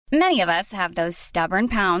Many of us have those stubborn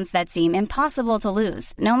pounds that seem impossible to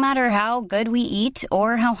lose, no matter how good we eat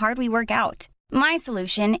or how hard we work out. My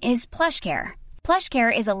solution is PlushCare.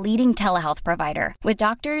 PlushCare is a leading telehealth provider with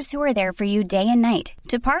doctors who are there for you day and night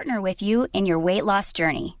to partner with you in your weight loss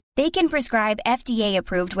journey. They can prescribe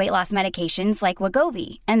FDA-approved weight loss medications like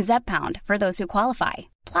Wegovy and Zepbound for those who qualify.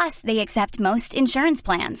 Plus, they accept most insurance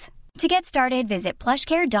plans. To get started, visit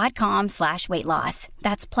plushcare.com/weightloss.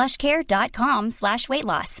 That's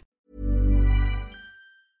plushcare.com/weightloss.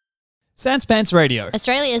 Sans Pants Radio,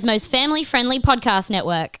 Australia's most family-friendly podcast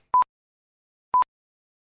network.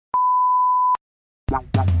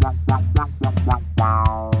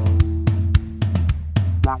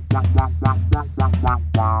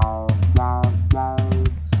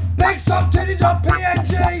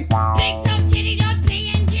 BigSoftTitty.png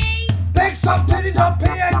BigSoftTitty.png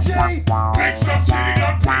BigSoftTitty.png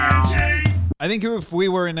BigSoftTitty.png. I think if we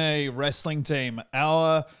were in a wrestling team,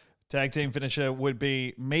 our tag team finisher would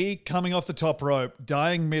be me coming off the top rope,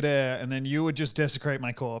 dying midair, and then you would just desecrate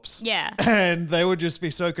my corpse. Yeah. And they would just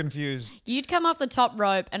be so confused. You'd come off the top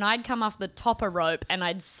rope and I'd come off the topper rope and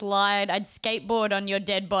I'd skateboard on your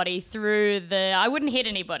dead body through I wouldn't hit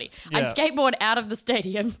anybody. Yeah. I'd skateboard out of the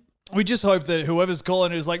stadium. We just hope that whoever's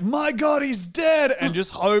calling is like, my God, he's dead. And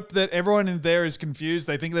just hope that everyone in there is confused.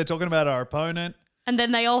 They think they're talking about our opponent. And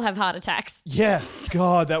then they all have heart attacks. Yeah,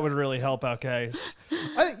 God, that would really help our case.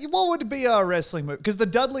 What would be our wrestling move? Because the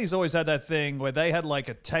Dudleys always had that thing where they had like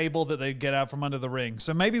a table that they'd get out from under the ring.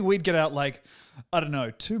 So maybe we'd get out like, I don't know,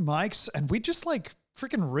 2 mics and we'd just like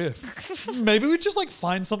freaking riff. Maybe we'd just like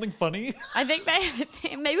find something funny. I think maybe we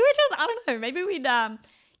just, I don't know, maybe we'd,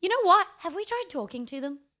 you know what? Have we tried talking to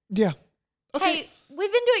them? Yeah. Okay. Hey,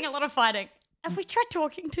 we've been doing a lot of fighting. Have we tried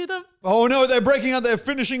talking to them? Oh no, they're breaking out their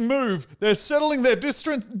finishing move. They're settling their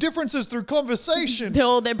differences through conversation.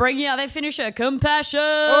 No, they're breaking out their finisher, compassion.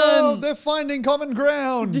 Oh, they're finding common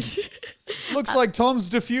ground. Looks like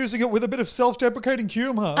Tom's diffusing it with a bit of self-deprecating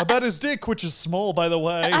humor about his dick, which is small, by the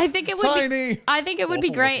way. I think it would tiny. I think it would be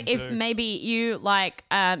Awful great looking if too. maybe you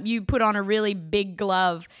you put on a really big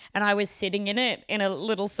glove and I was sitting in it in a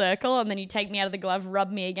little circle and then you take me out of the glove,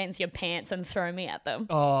 rub me against your pants and throw me at them.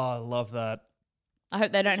 Oh, I love that. I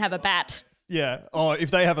hope they don't have a bat. Yeah. Oh,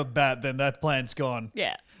 if they have a bat, then that plan's gone.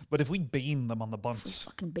 Yeah. But if we beam them on the bunts,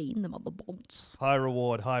 Fucking bean them on the bonce. high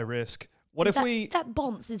reward, high risk. What if we That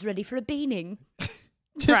bonce is ready for a beaning.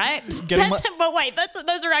 just Right? getting But wait,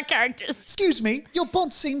 those are our characters. Excuse me, your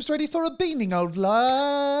bont seems ready for a beaning, old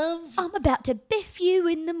love. I'm about to biff you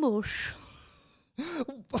in the mush.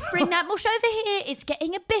 Bring that mush over here. It's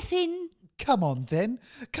getting a biffing. Come on then.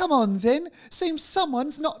 Seems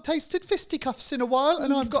someone's not tasted fisticuffs in a while,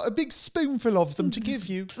 and I've got a big spoonful of them to give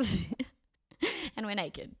you. And we're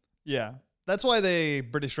naked. Yeah. That's why the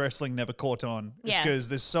British wrestling never caught on. It's Yeah. because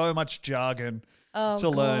there's so much jargon Oh, to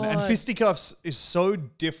learn. And God. fisticuffs is so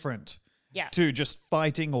different Yeah. to just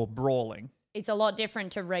fighting or brawling. It's a lot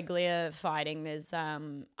different to regular fighting. There's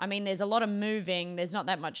there's a lot of moving. There's not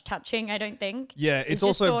that much touching, I don't think. Yeah, it's just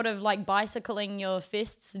also sort of like bicycling your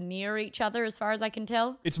fists near each other as far as I can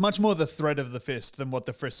tell. it's much more the threat of the fist than what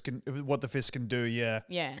the fist can do, yeah.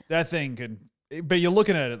 Yeah. That thing can, but you're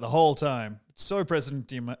looking at it the whole time. It's so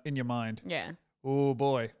present in your mind. Yeah. Oh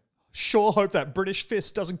boy. Sure hope that British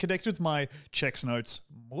fist doesn't connect with my checks notes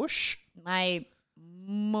mush, My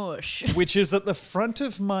mush. which is at the front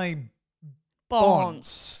of my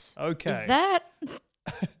Bonce. bonce. Okay. Is that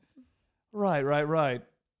Right.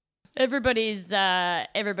 everybody's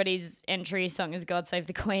entry song is God Save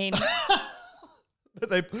the Queen?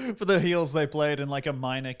 For the heels, they play it in like a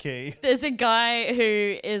minor key. There's a guy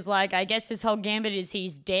who is like, I guess his whole gambit is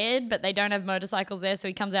he's dead, but they don't have motorcycles there, so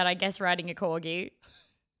he comes out, I guess, riding a corgi.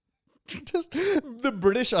 Just the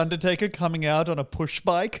British Undertaker coming out on a push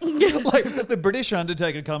bike. Like the British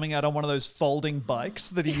Undertaker coming out on one of those folding bikes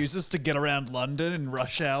that he uses to get around London in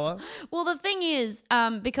rush hour. Well, the thing is,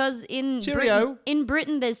 because Cheerio. in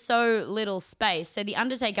Britain there's so little space, so the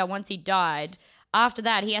Undertaker, once he died, after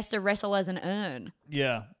that he has to wrestle as an urn.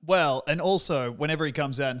 Yeah. Well, and also whenever he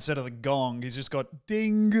comes out, instead of the gong, he's just got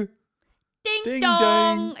ding. Ding, Ding dong!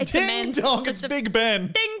 dong. It's Ding a men's, dong, it's Big Ben.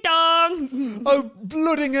 Ding dong! Oh,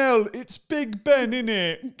 bloody hell, it's Big Ben,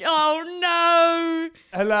 innit? Oh no!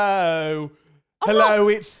 Hello. Hello,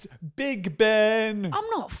 it's Big Ben. I'm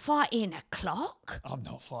not fighting a clock. I'm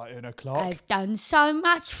not fighting a clock. I've done so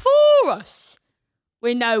much for us.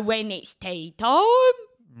 We know when it's tea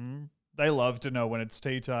time. They love to know when it's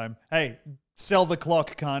tea time. Hey, sell the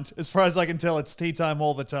clock, cunt. As far as I can tell, it's tea time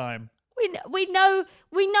all the time. We know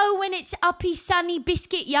when it's uppy sunny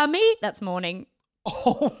biscuit yummy. That's morning,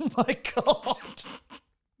 Oh my God.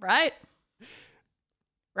 right?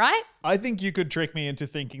 right? I think you could trick me into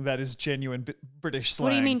thinking that is genuine British slang. What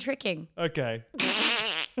do you mean tricking? Okay.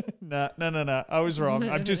 No. I was wrong.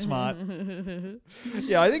 I'm too smart.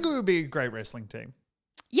 Yeah, I think we would be a great wrestling team.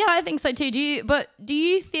 Yeah, I think so too. Do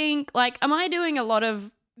you think, like, am I doing a lot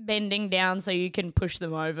of bending down so you can push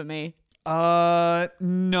them over me?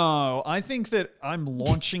 No. I think that I'm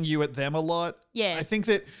launching you at them a lot. Yeah. I think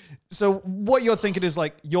that, so what you're thinking is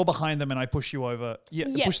like, you're behind them and I push you over. Yeah.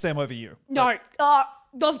 Push them over you. No.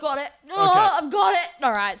 I've got it. I've got it.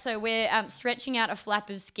 All right. So we're stretching out a flap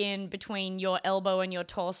of skin between your elbow and your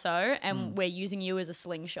torso, and we're using you as a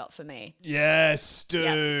slingshot for me. Yes,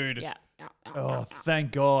 dude. Yeah. Oh,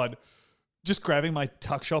 thank God. Just grabbing my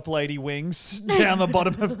tuck shop lady wings down the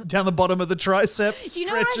bottom of the triceps,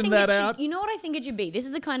 stretching that out. You know what I think it should be? This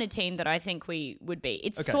is the kind of team that I think we would be.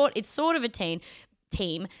 It's sort of a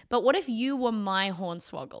team, but what if you were my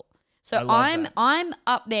Hornswoggle? So I'm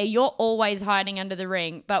up there, you're always hiding under the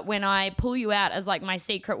ring, but when I pull you out as like my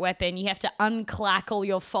secret weapon, you have to unclackle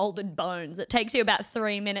your folded bones. It takes you about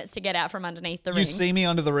 3 minutes to get out from underneath the ring. You see me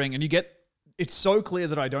under the ring and it's so clear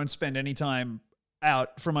that I don't spend any time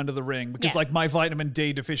out from under the ring because like my vitamin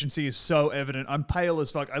D deficiency is so evident. I'm pale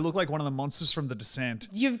as fuck. I look like one of the monsters from The Descent.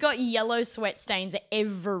 You've got yellow sweat stains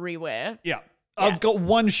everywhere. Yeah. I've got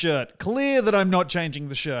one shirt. Clear that I'm not changing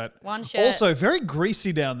the shirt. One shirt. Also, very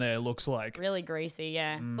greasy down there, looks like. Really greasy,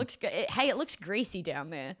 yeah. Looks good. Hey, it looks greasy down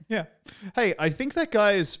there. Yeah. Hey, I think that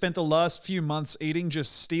guy has spent the last few months eating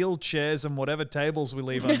just steel chairs and whatever tables we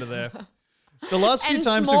leave under there. The last few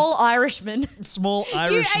times. Small Irishman. Small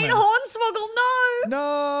Irishman. You ate Hornswoggle, no!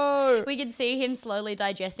 No! We can see him slowly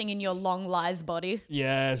digesting in your long, lithe body.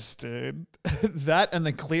 Yes, dude. That and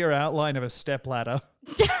the clear outline of a stepladder.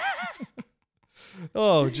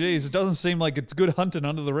 Oh, geez. It doesn't seem like it's good hunting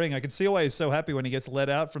under the ring. I can see why he's so happy when he gets let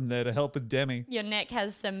out from there to help with Demi. Your neck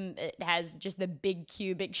has just the big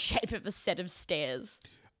cubic shape of a set of stairs.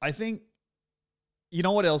 I think, you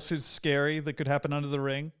know what else is scary that could happen under the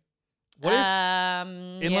ring? What if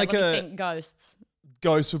what do you think? Ghosts.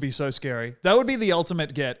 Ghosts would be so scary. That would be the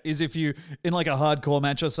ultimate get, is if you, in like a hardcore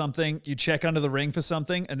match or something, you check under the ring for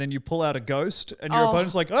something and then you pull out a ghost and your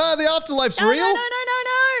opponent's like, the afterlife's real?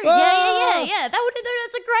 No. Yeah.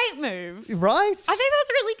 That's a great move. Right? I think that's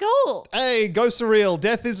really cool. Hey, ghosts are real.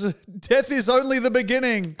 Death is only the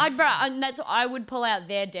beginning. I would pull out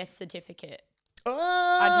their death certificate.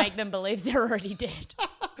 I'd make them believe they're already dead.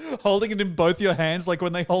 Holding it in both your hands, like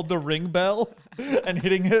when they hold the ring bell and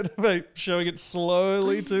hitting it, by showing it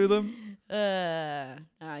slowly to them. What have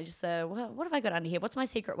I got under here? What's my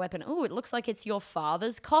secret weapon? Oh, it looks like it's your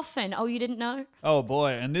father's coffin. Oh, you didn't know? Oh,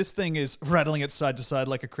 boy. And this thing is rattling it side to side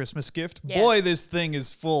like a Christmas gift. Yeah. Boy, this thing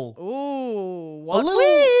is full. Ooh, what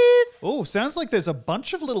with? Oh, sounds like there's a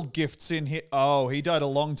bunch of little gifts in here. Oh, he died a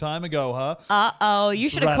long time ago, huh? Uh-oh, you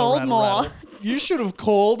should have called more. You should have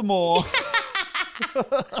called more.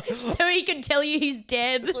 So he could tell you he's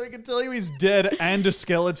dead. So he can tell you he's dead and a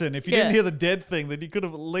skeleton. If you didn't hear the dead thing, then you could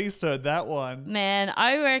have at least heard that one. Man,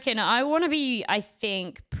 I reckon I want to be, I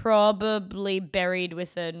think, probably buried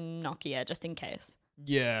with a Nokia just in case.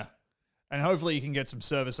 Yeah. And hopefully you can get some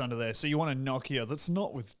service under there. So you want a Nokia that's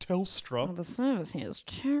not with Telstra. Oh, the service here is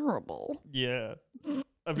terrible. Yeah.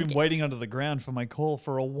 I've been waiting under the ground for my call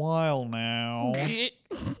for a while now.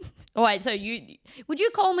 Oh, wait, so would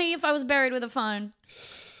you call me if I was buried with a phone?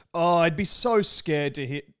 Oh, I'd be so scared to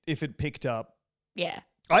hit if it picked up. Yeah.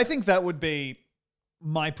 I think that would be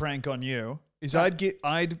my prank on you. Is right.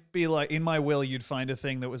 I'd be like, in my will, you'd find a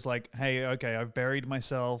thing that was like, hey, okay, I've buried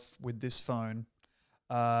myself with this phone.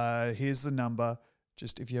 Here's the number.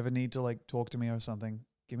 Just if you ever need to like talk to me or something,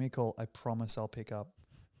 give me a call. I promise I'll pick up.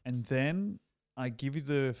 And then I give you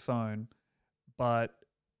the phone, but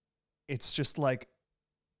it's just like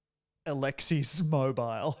Alexi's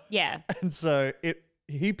mobile. Yeah. And so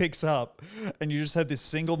he picks up and you just have this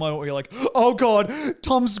single moment where you're like, oh God,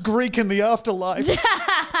 Tom's Greek in the afterlife.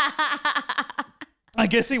 I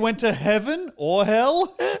guess he went to heaven or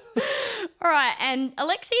hell. All right. And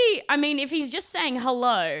Alexi, I mean, if he's just saying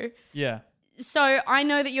hello. Yeah. So I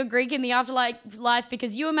know that you're Greek in the afterlife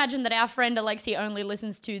because you imagine that our friend Alexi only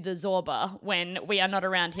listens to the Zorba when we are not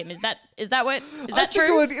around him. Is that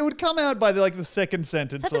true? It would come out by the second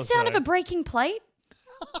sentence. Is that the sound of a breaking plate?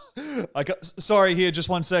 Sorry, here, just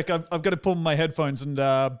one sec. I've got to pull my headphones and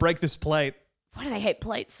break this plate. Why do they hate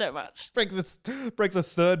plates so much? Break the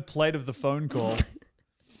third plate of the phone call.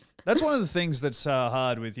 That's one of the things that's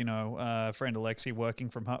hard with, friend Alexi working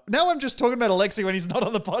from home. Now I'm just talking about Alexi when he's not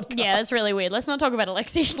on the podcast. Yeah, that's really weird. Let's not talk about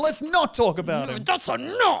Alexi. Let's not talk about him. That's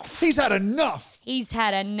enough. He's had enough. He's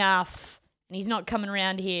had enough. And he's not coming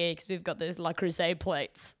around here because we've got those La Crusade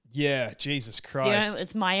plates. Yeah, Jesus Christ.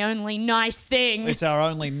 It's my only nice thing. It's our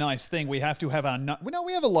only nice thing. We have to have our...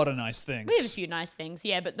 we have a lot of nice things. We have a few nice things,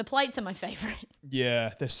 yeah, but the plates are my favorite.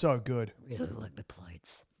 Yeah, they're so good. Really like the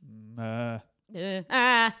plates.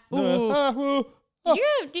 Ooh.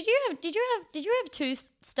 Did you have tooth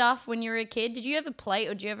stuff when you were a kid? Did you have a plate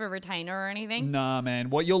or did you have a retainer or anything? Nah, man.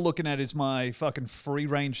 What you're looking at is my fucking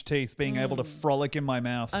free-range teeth being able to frolic in my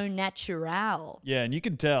mouth. Oh, natural. Yeah, and you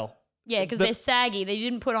can tell. Yeah, because they're saggy. They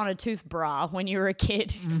didn't put on a tooth bra when you were a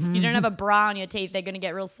kid. If you don't have a bra on your teeth, they're going to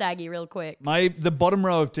get real saggy real quick. The bottom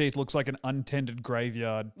row of teeth looks like an untended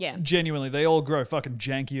graveyard. Yeah. Genuinely, they all grow fucking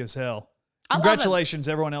janky as hell. I love Congratulations,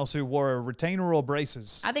 everyone else who wore a retainer or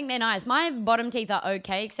braces. I think they're nice. My bottom teeth are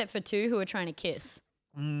okay, except for two who are trying to kiss.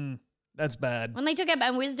 That's bad. When they took out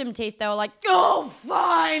my wisdom teeth, they were like, oh,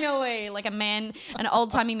 finally. Like an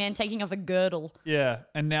old-timey man taking off a girdle. Yeah,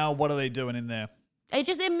 and now what are they doing in there?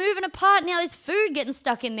 They're moving apart now. There's food getting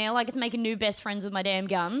stuck in there like it's making new best friends with my damn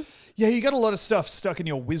gums. Yeah, you got a lot of stuff stuck in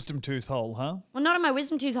your wisdom tooth hole, huh? Well, not in my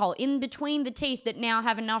wisdom tooth hole. In between the teeth that now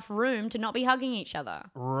have enough room to not be hugging each other.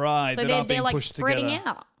 Right. So they're like spreading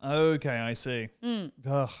out. Okay, I see.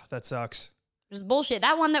 Ugh, that sucks. Which is bullshit.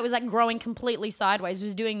 That one that was like growing completely sideways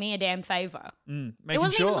was doing me a damn favor. It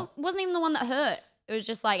wasn't even the one that hurt. It was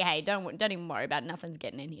just like, hey, don't even worry about it. Nothing's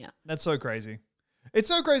getting in here. That's so crazy. It's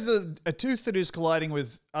so crazy that a tooth that is colliding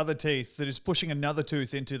with other teeth that is pushing another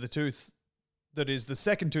tooth into the tooth that is the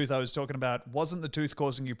second tooth I was talking about wasn't the tooth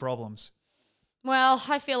causing you problems. Well,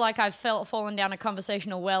 I feel like I've fallen down a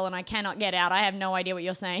conversational well and I cannot get out. I have no idea what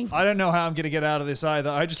you're saying. I don't know how I'm going to get out of this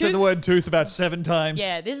either. I just said the word tooth about 7 times.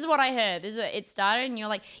 Yeah, this is what I heard. It started and you're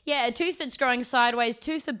like, yeah, a tooth that's growing sideways,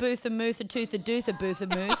 tooth a booth a mooth, a tooth a dooth a booth a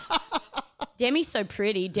mooth. Demi's so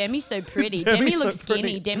pretty. Demi looks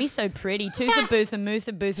skinny. Demi's so pretty. Tooth a booth a mooth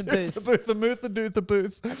a booth a booth. The booth, the mooth, the dooth, the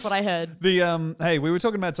booth. That's what I heard. Hey, we were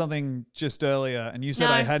talking about something just earlier, and you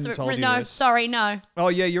said I hadn't told you this. No, sorry, no. Oh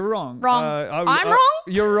yeah, you're wrong. Wrong. I'm wrong?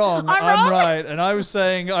 You're wrong. I'm right, and I was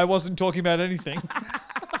saying I wasn't talking about anything.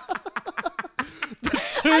 The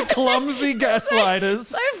two clumsy gaslighters.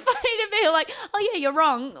 So funny to me, like, oh yeah, you're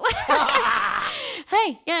wrong.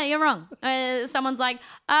 Hey, yeah, you're wrong. Someone's like,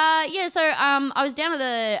 I was down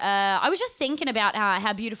at I was just thinking about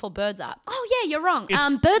how beautiful birds are. Oh yeah, you're wrong.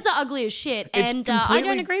 Birds are ugly as shit, and I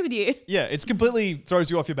don't agree with you. Yeah, it's completely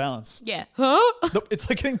throws you off your balance. Yeah. Huh? It's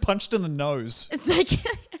like getting punched in the nose. It's like,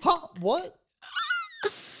 huh? What?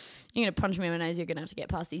 You're going to punch me in my nose, you're going to have to get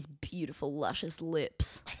past these beautiful, luscious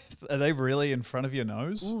lips. Are they really in front of your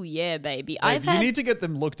nose? Ooh, yeah, baby. You need to get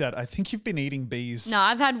them looked at. I think you've been eating bees. No,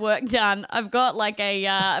 I've had work done. I've got like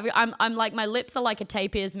I'm like, my lips are like a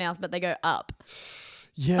tapir's mouth, but they go up.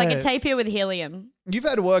 Yeah. Like a tapir with helium. You've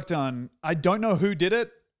had work done. I don't know who did it,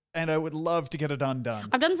 and I would love to get it undone.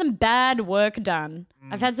 I've done some bad work done.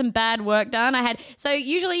 I've had some bad work done. So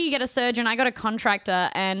usually you get a surgeon. I got a contractor,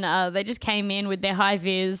 and they just came in with their high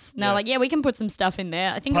vis. And they're like, yeah, we can put some stuff in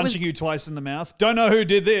there. I think punching you twice in the mouth. Don't know who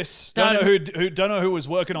did this. Don't know who was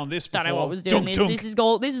working on this before. Don't know what was doing this.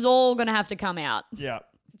 This is all going to have to come out. Yeah.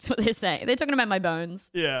 That's what they're saying. They're talking about my bones.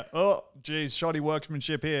 Yeah. Oh, geez. Shoddy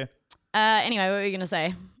workmanship here. Anyway, what were you going to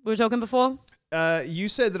say? We were talking before? You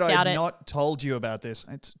said that I had not told you about this.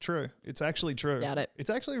 It's true. It's actually true. Doubt it. It's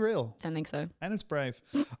actually real. Don't think so. And it's brave.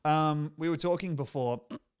 We were talking before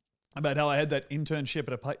about how I had that internship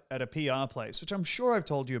at a PR place, which I'm sure I've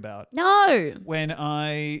told you about. No.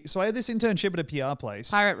 So I had this internship at a PR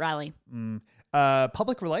place. Pirate rally.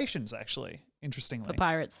 Public relations, actually, interestingly. For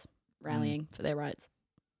pirates rallying for their rights.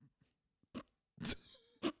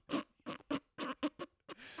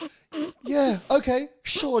 Yeah, okay,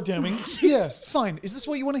 sure, Demi. Yeah, fine. Is this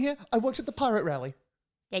what you want to hear? I worked at the pirate rally.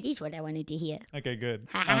 That is what I wanted to hear. Okay, good.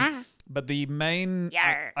 But the main...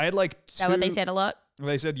 Yar. I had like 2... Is that what they said a lot?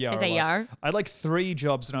 They said yar. They say yar? I had like 3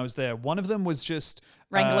 jobs when I was there. One of them was just...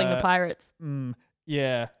 Wrangling the pirates.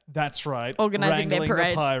 Yeah, that's right. Organising their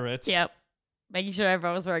parades. The pirates. Yep. Making sure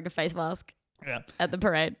everyone was wearing a face mask. Yeah. At the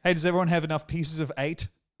parade. Hey, does everyone have enough pieces of 8?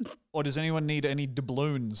 Or does anyone need any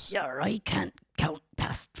doubloons? Yeah, I can't count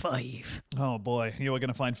past 5. Oh boy, you are going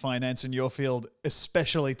to find finance in your field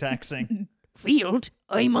especially taxing. Field?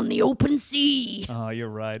 I'm on the open sea. Oh, you're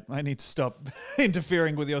right. I need to stop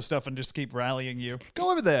interfering with your stuff and just keep rallying you.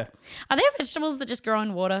 Go over there. Are there vegetables that just grow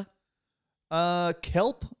in water?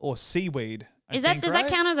 Kelp or seaweed. Does that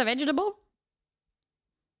count as a vegetable?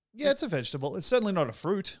 Yeah, it's a vegetable. It's certainly not a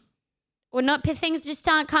fruit. Well, not things just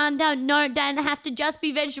aren't calm down. No, don't have to just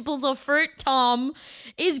be vegetables or fruit, Tom.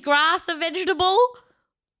 Is grass a vegetable?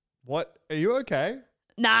 What? Are you okay?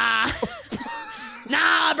 Nah.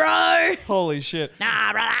 Nah, bro. Holy shit.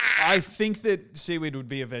 Nah, brother. I think that seaweed would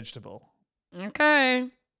be a vegetable. Okay.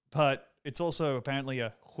 but it's also apparently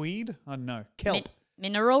a weed. I don't know. Kelp.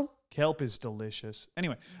 Mineral? Kelp is delicious.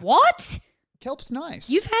 Anyway, What? kelp's nice.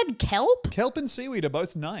 You've had kelp? Kelp and seaweed are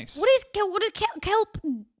both nice. What does kelp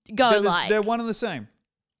go like? They're one and the same.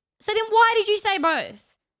 So then why did you say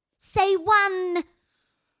both? Say one.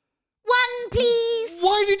 One, please.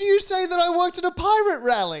 Why did you say that I worked at a pirate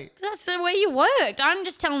rally? That's the way you worked. I'm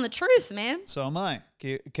just telling the truth, man. So am I.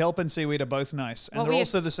 Kelp and seaweed are both nice. And What they're were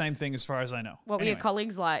also the same thing as far as I know. What were your Anyway.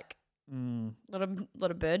 colleagues like? Lot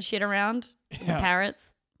of bird shit around? The Yeah.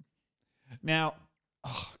 parrots? Now,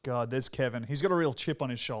 oh God, there's Kevin. He's got a real chip on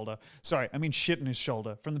his shoulder. Sorry, I mean shit on his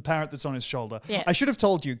shoulder from the parrot that's on his shoulder. Yeah. I should have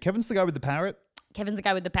told you. Kevin's the guy with the parrot. Kevin's the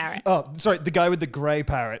guy with the parrot. Oh, sorry, the guy with the grey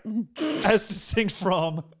parrot. As distinct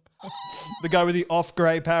from the guy with the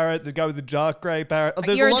off-grey parrot, the guy with the dark grey parrot. Oh,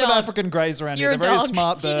 there's You're a a lot of dog. African greys around You're here. a They're very dog.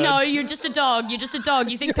 smart birds. No, you're just a dog. You're just a dog.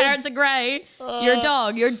 You think parrots are grey? You're a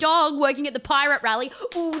dog. You're a dog working at the pirate rally.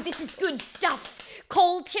 Ooh, this is good stuff.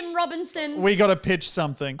 Call Tim Robinson. We got to pitch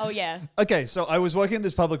something. Oh, yeah. Okay, so I was working at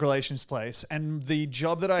this public relations place, and the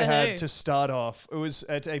job that I For had who? to start off, it was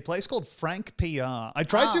at a place called Frank PR. I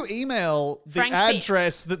tried to email the Frank P-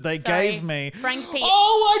 address that they Sorry, gave me. Frank P-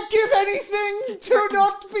 Oh, I'd give anything to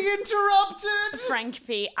not be interrupted. Frank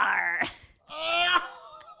PR.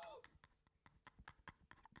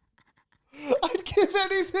 I'd give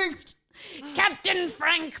anything. Captain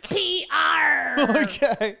Frank PR.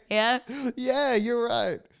 Okay. Yeah? Yeah, you're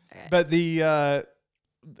right. But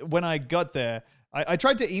when I got there, I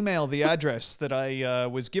tried to email the address that I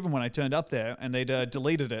was given when I turned up there, and they'd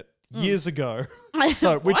deleted it years ago.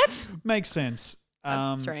 So, which What? makes sense.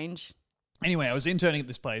 That's strange. Anyway, I was interning at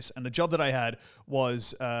this place, and the job that I had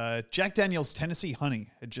was Jack Daniel's Tennessee Honey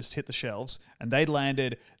had just hit the shelves, and they'd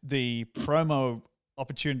landed the promo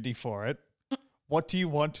opportunity for it. What do you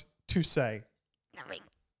want to say? Nothing.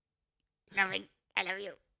 Nothing. I love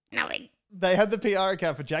you. Nothing. They had the PR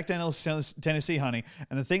account for Jack Daniel's Tennessee Honey,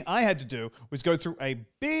 and the thing I had to do was go through a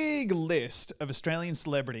big list of Australian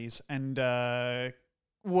celebrities and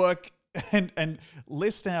work and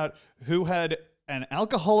list out who had an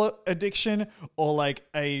alcohol addiction or like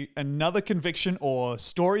another conviction or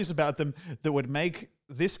stories about them that would make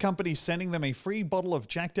this company sending them a free bottle of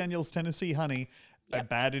Jack Daniel's Tennessee Honey a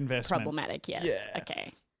bad investment. Problematic, yes. Yeah.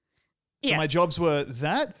 Okay. So my jobs were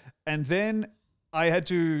that, and then I had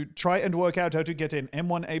to try and work out how to get an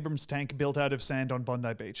M1 Abrams tank built out of sand on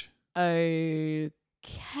Bondi Beach. Okay.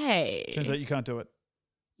 Turns out you can't do it.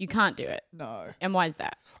 You can't do it. No. And why is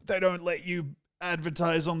that? They don't let you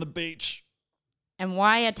advertise on the beach And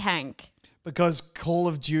why a tank? because Call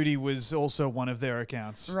of Duty was also one of their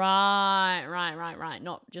accounts. Right.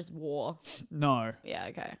 Not just war. No. Yeah,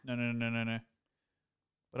 okay. No.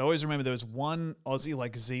 But I always remember there was one Aussie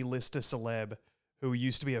like Z-lister celeb who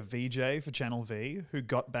used to be a VJ for Channel V who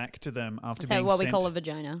got back to them after So being what sent. we call a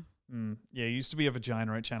vagina. Yeah, he used to be a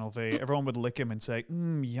vagina at Channel V. Everyone would lick him and say,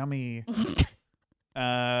 yummy.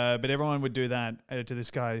 But everyone would do that to this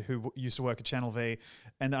guy who used to work at Channel V.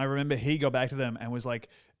 And I remember he got back to them and was like,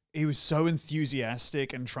 he was so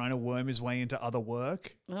enthusiastic and trying to worm his way into other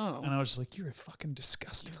work. Oh. And I was just like, you're a fucking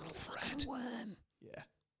disgusting little rat. Worm. Yeah.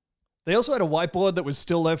 They also had a whiteboard that was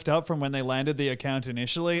still left up from when they landed the account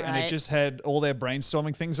initially, and it Right. just had all their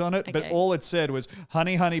brainstorming things on it. But Okay. all it said was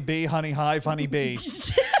honey, honey, bee, honey, hive, honey, bee.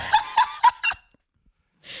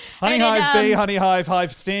 Honey, Hey, did, hive, bee, honey, hive,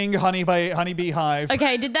 hive, sting, honey, bee, hive.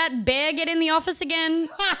 Okay, did that bear get in the office again?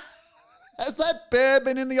 Has that bear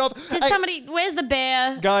been in the office? Did Hey, somebody, where's the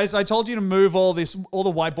bear? guys, I told you to move all the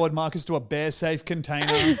whiteboard markers to a bear-safe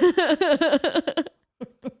container.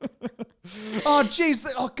 Oh, jeez.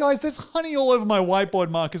 Oh, guys, there's honey all over my whiteboard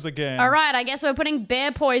markers again. All right, I guess we're putting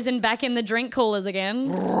bear poison back in the drink coolers again.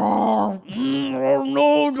 Oh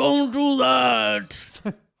no! Don't do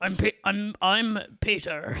that. I'm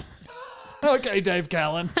Peter. Okay, Dave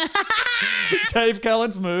Callan. Dave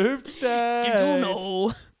Callan's moved. Did you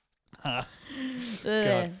know? Ugh.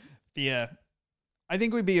 God. Yeah. I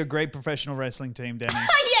think we'd be a great professional wrestling team, Demi.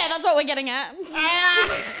 Yeah, that's what we're getting at.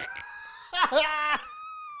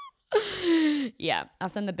 Yeah,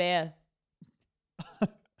 us and the bear.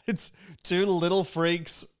 It's two little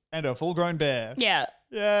freaks and a full-grown bear. Yeah.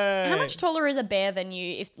 Yay. How much taller is a bear than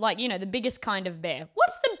you? If, like, you know, the biggest kind of bear.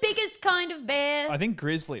 What's the biggest kind of bear? I think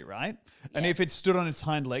grizzly, right? And if it stood on its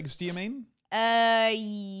hind legs, do you mean?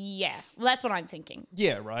 Yeah. Well, that's what I'm thinking.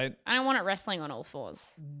 Yeah, right. I don't want it wrestling on all fours.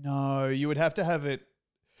 No, you would have to have it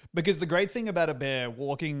because the great thing about a bear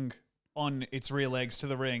walking on its rear legs to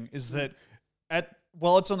the ring is that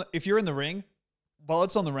if you're in the ring, while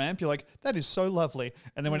it's on the ramp, you're like, that is so lovely.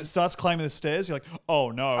 And then when it starts climbing the stairs, you're like,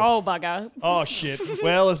 oh no. Oh, bugger. Oh shit.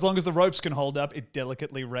 Well, as long as the ropes can hold up, it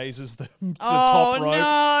delicately raises the top rope. Oh,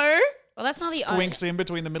 no. Well, that's not the Squinks in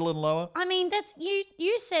between the middle and lower. I mean, that's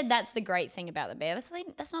you said that's the great thing about the bear.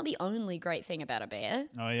 That's not the only great thing about a bear.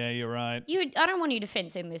 Oh yeah, you're right. I don't want you to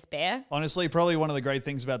fence in this bear. Honestly, probably one of the great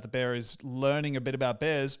things about the bear is learning a bit about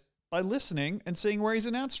bears by listening and seeing where he's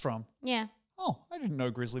announced from. Yeah. Oh, I didn't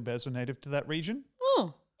know grizzly bears were native to that region.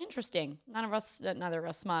 Oh, interesting. Neither of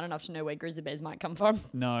us smart enough to know where grizzly bears might come from.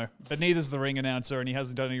 No, but neither's the ring announcer, and he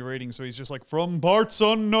hasn't done any reading, so he's just like, from parts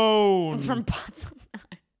unknown. From parts unknown.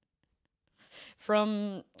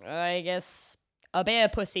 From, I guess, a bear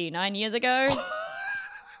pussy 9 years ago.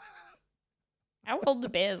 How old do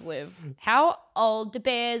bears live? How old do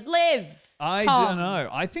bears live? I Tom? don't know.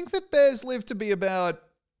 I think that bears live to be about...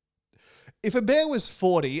 If a bear was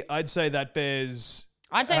 40, I'd say that bear's...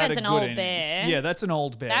 I'd say had that's a an good old innings. bear. Yeah, that's an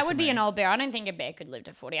old bear. That to would be me. an old bear. I don't think a bear could live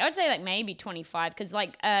to 40. I would say like maybe 25 because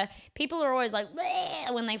like people are always like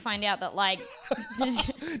 "Bleh," when they find out that like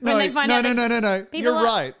when they find out that No. people You're are-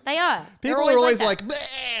 right. They are. They're People are always that. like,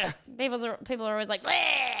 bleh. People are always like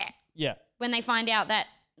 "Bleh," Yeah. when they find out that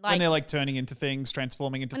like When they're like turning into things,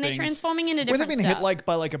 transforming into when things. they're transforming into When different they've been stuff. hit like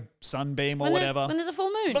by like a sunbeam or when whatever. when there's a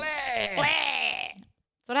full moon. Bleh. Bleh.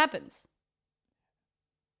 That's what happens.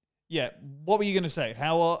 Yeah. What were you going to say?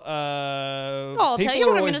 How... I'll tell you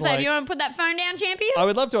what I'm going to say. Do you want to put that phone down, champion? I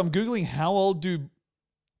would love to. I'm Googling how old do...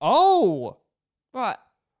 Oh! What?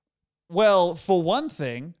 Well, for one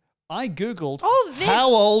thing, I Googled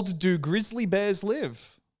how old do grizzly bears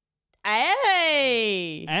live?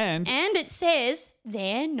 Hey! And it says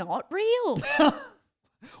they're not real.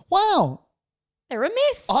 wow, They're a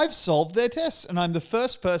myth. I've solved their test, and I'm the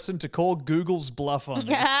first person to call Google's bluff on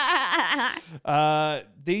this.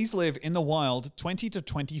 These live in the wild 20 to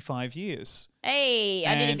 25 years. Hey,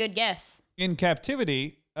 I did a And- good guess. In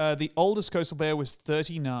captivity, the oldest coastal bear was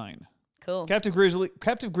 39. Cool. Captive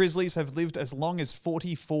grizzlies have lived as long as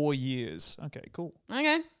 44 years. Okay, cool.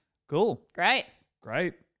 Okay, Cool. great.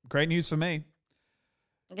 Great news for me.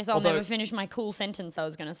 I guess I'll Although- never finish my cool sentence I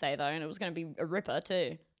was going to say, though, and it was going to be a ripper,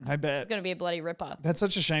 too. I bet. It's going to be a bloody ripper. That's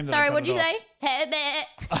such a shame that I Sorry, cut what'd it you off. say? Hey, bet.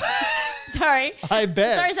 Sorry. I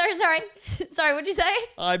bet. Sorry. Sorry, what'd you say?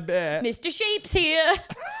 I bet. Mr. Sheep's here.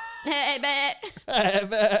 Hey, bet. I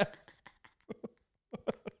bet.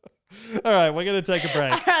 All right, we're going to take a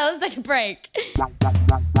break. All right, let's take a break.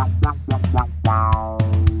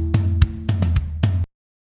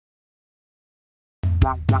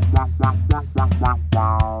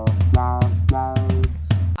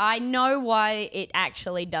 I know why it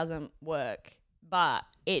actually doesn't work, but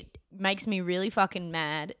it makes me really fucking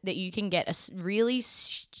mad that you can get a really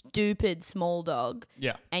stupid small dog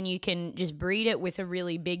Yeah. and you can just breed it with a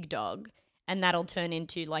really big dog and that'll turn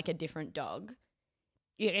into like a different dog.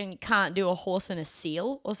 And you can't do a horse and a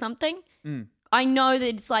seal or something. I know that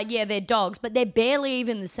it's like, yeah, they're dogs, but they're barely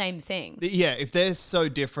even the same thing. Yeah, if they're so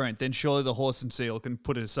different, then surely the horse and seal can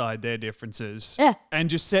put aside their differences. Yeah. And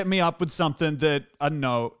just set me up with something that, I don't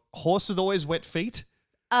know, horse with always wet feet?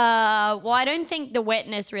 Well, I don't think the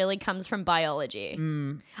wetness really comes from biology.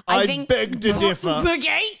 I beg to differ.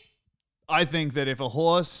 Okay. I think that if a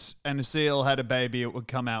horse and a seal had a baby, it would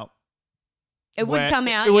come out It would wet. come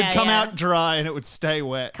out. It would yeah, come yeah. out dry and it would stay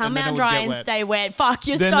wet. Come and then out it would dry get and wet. stay wet. Fuck,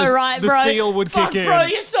 you're Then so the- right, the bro. seal would Fuck, kick bro,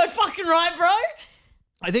 in. you're so fucking right, bro.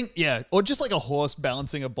 I think, yeah. Or just like a horse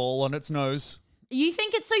balancing a ball on its nose. You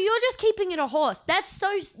think it's so you're just keeping it a horse.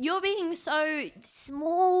 You're being so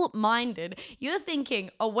small-minded. You're thinking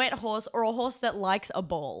a wet horse or a horse that likes a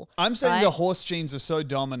ball. I'm saying right? the horse genes are so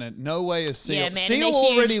dominant. No way a seal. Yeah, man, and seal they're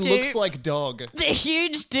huge, already dude. looks like dog. They're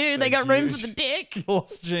huge, dude. They They're got room huge. for the dick.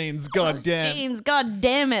 Horse genes, god damn. Jeans, god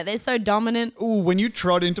damn it. They're so dominant. Ooh, when you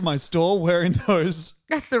trot into my store wearing those,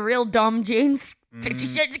 That's the real dom jeans. 50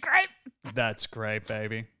 Shades of Grey. that's great,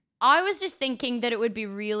 baby. I was just thinking that it would be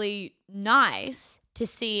really nice to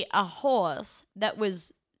see a horse that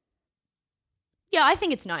was... Yeah, I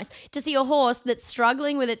think it's nice to see a horse that's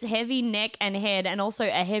struggling with its heavy neck and head and also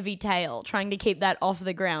a heavy tail, trying to keep that off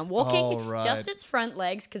the ground. Walking Oh, right. just its front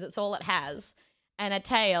legs, because it's all it has, and a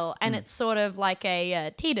tail, and it's sort of like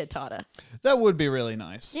a teeter-totter. That would be really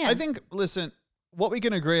nice. Yeah. I think, listen, what we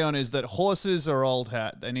can agree on is that horses are old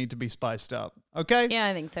hat. They need to be spiced up. Okay? Yeah,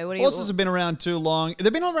 I think so. What do Horses have been around too long.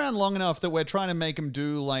 They've been around long enough that we're trying to make them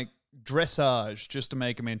do like dressage just to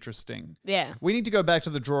make them interesting. Yeah. We need to go back to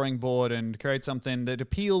the drawing board and create something that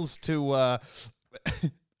appeals to.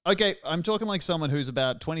 Okay, I'm talking like someone who's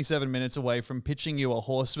about 27 minutes away from pitching you a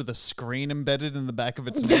horse with a screen embedded in the back of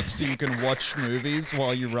its neck so you can watch movies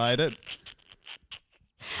while you ride it.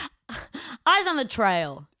 Eyes on the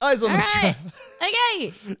trail. Eyes on All the right. trail.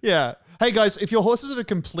 Okay. Yeah. Hey guys, if your horse is at a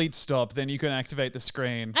complete stop, then you can activate the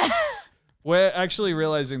screen. We're actually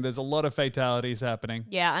realizing there's a lot of fatalities happening.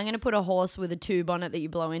 Yeah, I'm going to put a horse with a tube on it that you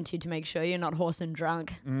blow into to make sure you're not horse and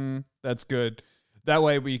drunk. That's good. That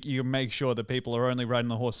way you make sure that people are only riding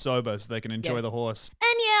the horse sober so they can enjoy Yeah. the horse.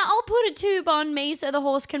 And yeah, I'll put a tube on me so the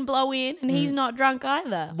horse can blow in and he's not drunk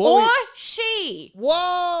either. What or we- she.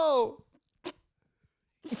 Whoa!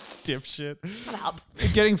 Dipshit. Shut up.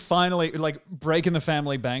 Getting finally, like, breaking the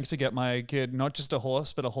family bank to get my kid not just a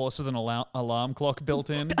horse, but a horse with an alarm clock built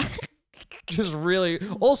in. Just really.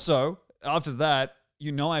 Also, after that,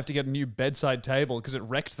 I have to get a new bedside table because it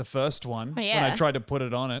wrecked the first one when I Yeah. tried to put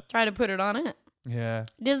it on it. Try to put it on it. Yeah.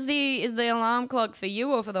 Is the alarm clock for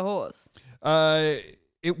you or for the horse?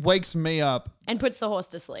 It wakes me up. And puts the horse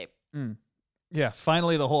to sleep. Yeah,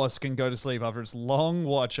 finally the horse can go to sleep after its long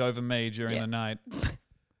watch over me during Yeah. the night.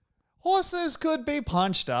 Horses could be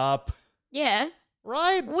punched up, Yeah.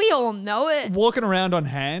 right? We all know it. Walking around on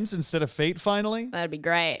hands instead of feet, finally. That'd be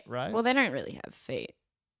great. Right. Well, they don't really have feet.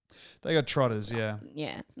 They got trotters, yeah.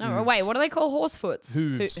 Yeah. No, Hooves. wait, what do they call horse foots?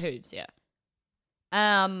 Hooves. Hooves, yeah.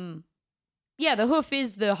 Yeah, the hoof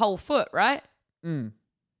is the whole foot, right? Mm.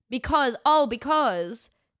 Because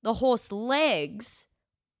the horse legs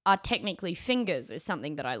are technically fingers is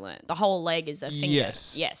something that I learned. The whole leg is a finger.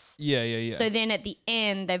 Yes. Yes. Yeah. So then at the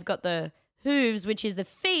end, they've got the hooves, which is the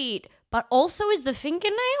feet, but also is the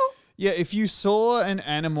fingernail. Yeah, if you saw an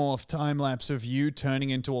Animorph time lapse of you turning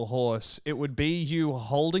into a horse, it would be you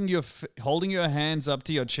holding your hands up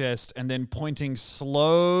to your chest and then pointing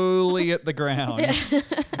slowly at the ground.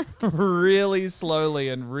 Really slowly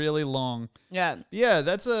and really long. Yeah.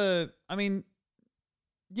 Yeah,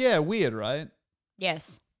 weird, right?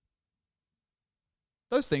 Yes.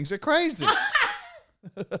 Those things are crazy.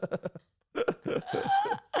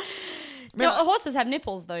 Horses have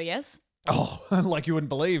nipples, though, yes? Oh, like you wouldn't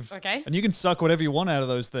believe. Okay. And you can suck whatever you want out of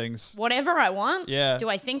those things. Whatever I want. Yeah. Do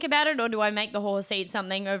I think about it or do I make the horse eat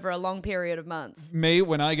something over a long period of months? Me,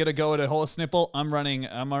 when I get a go at a horse nipple, I'm running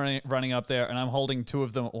up there and I'm holding two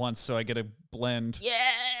of them at once so I get a blend.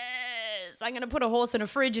 Yes. I'm going to put a horse in a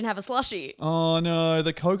fridge and have a slushie. Oh no,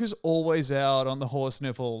 the Coke is always out on the horse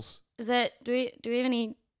nipples. Is that, do we have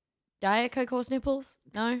any Diet Coke horse nipples?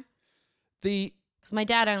 No? The Because my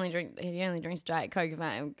dad only drinks Diet Coke. If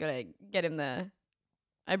I'm going to get him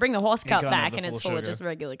I bring the horse cup can't have back the and it's full full of sugar. just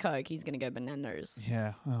regular Coke. He's going to go bananas.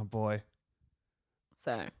 yeah, oh boy.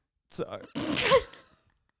 So.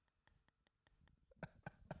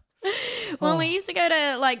 When we used to go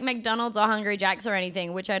to like McDonald's or Hungry Jack's or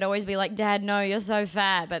anything, which I'd always be like, Dad, no, you're so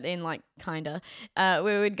fat. But then like kinda,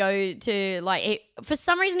 we would go to like, for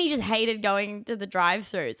some reason he just hated going to the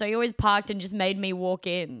drive-thru. So he always parked and just made me walk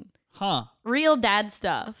in. Huh. Real dad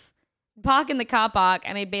stuff. Park in the car park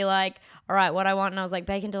and he'd be like, all right, what I want. And I was like,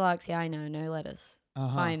 bacon deluxe. Yeah, I know. No lettuce.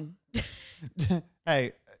 Fine.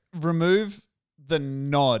 Hey, remove the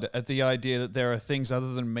nod at the idea that there are things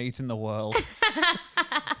other than meat in the world.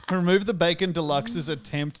 Remove the bacon deluxe's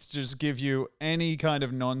attempt to just give you any kind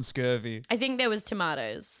of non-scurvy. I think there was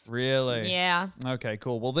tomatoes. Really? Yeah. Okay,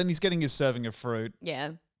 cool. Well, then he's getting his serving of fruit.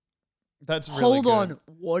 Yeah. That's really Hold good. on.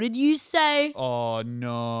 What did you say? Oh,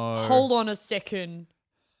 no. Hold on a second.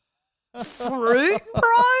 Fruit,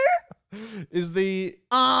 bro? Is the...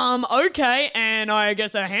 Okay, and I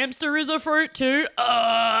guess a hamster is a fruit too.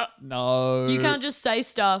 No. You can't just say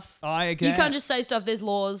stuff. I You can't just say stuff. There's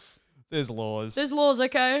laws. There's laws. There's laws,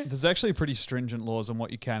 okay? There's actually pretty stringent laws on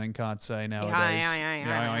what you can and can't say nowadays.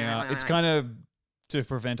 yeah. It's kind of to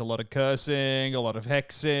prevent a lot of cursing, a lot of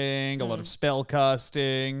hexing, a lot of spell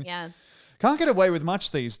casting. Yeah. Can't get away with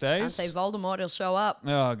much these Can't days. say Voldemort, he'll show up.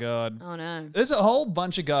 Oh, God. Oh, no. There's a whole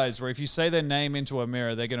bunch of guys where if you say their name into a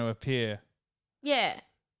mirror, they're going to appear. Yeah.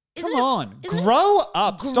 Come on. Grow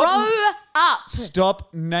up. Grow up.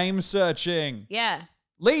 Stop name searching. Yeah.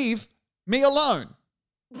 Leave me alone.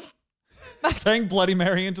 Saying Bloody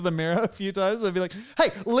Mary into the mirror a few times, they'll be like, hey,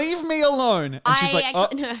 leave me alone. And she's like,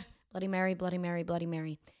 no. Bloody Mary, Bloody Mary, Bloody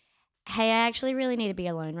Mary. Hey, I actually really need to be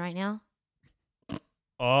alone right now.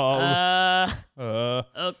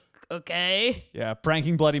 Okay. Yeah,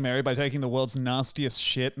 pranking Bloody Mary by taking the world's nastiest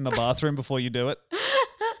shit in the bathroom before you do it.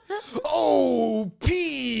 Oh,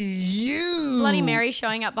 P.U. Bloody Mary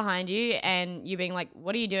showing up behind you and you being like,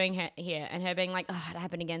 what are you doing here? And her being like, oh, it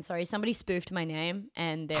happened again. Sorry, somebody spoofed my name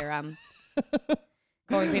and they're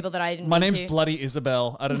calling people that I didn't My mean name's to. Bloody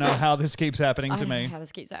Isabel. I don't know how this keeps happening I to don't know me. how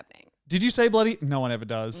this keeps happening. Did you say Bloody? No one ever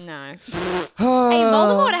does. No. Hey,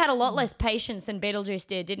 Voldemort had a lot less patience than Beetlejuice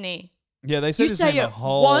did, didn't he? Yeah, they said You his say name a it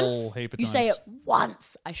whole once. heap of You times. say it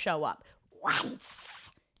once. I show up. Once.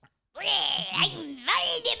 I'm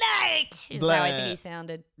Voldemort. Is how I think he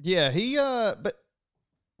sounded. Yeah, but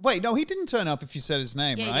wait, no, he didn't turn up if you said his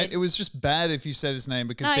name, Yeah, he right? did. it was just bad if you said his name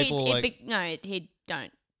because people were like, he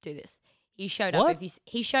don't do this. He showed What? up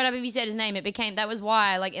he showed up if you said his name. It became that was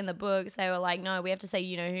why like in the books they were like, no, we have to say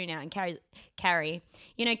you know who now. And Carrie,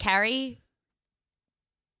 you know Carrie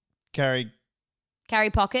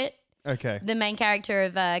Pocket. Okay. The main character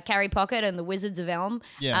of Carrie Pocket and the Wizards of Elm.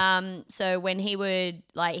 Yeah. So when he would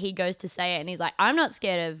he goes to say it and he's like, I'm not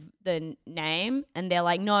scared of the name, and they're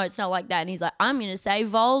like, no, it's not like that, and he's like, I'm gonna say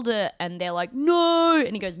Volder, and they're like, no,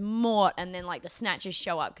 and he goes Mort, and then like the Snatchers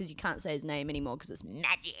show up because you can't say his name anymore because it's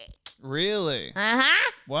magic. Really?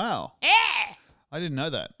 Wow. Yeah. I didn't know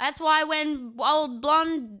that. That's why when old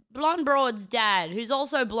blonde broad's dad, who's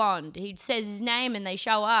also blonde, he says his name and they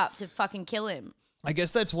show up to fucking kill him. I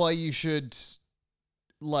guess that's why you should,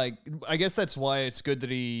 I guess that's why it's good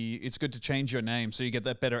to change your name so you get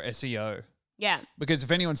that better SEO. Yeah. Because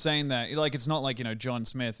if anyone's saying that, it's not like, John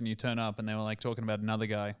Smith and you turn up and they were like talking about another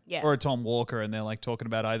guy. Yeah. Or a Tom Walker and they're like talking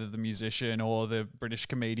about either the musician or the British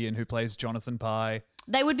comedian who plays Jonathan Pye.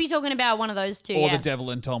 They would be talking about one of those two, Or yeah. the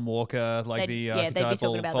devil in Tom Walker, like they'd be archetypal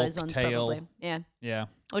talking about folk those ones tale. probably. Yeah. Yeah.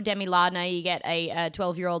 Or Demi Lardner, you get a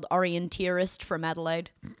 12-year-old orienteerist from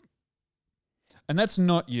Adelaide. And that's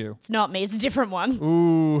not you. It's not me, it's a different one.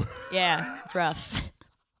 Ooh. Yeah, it's rough.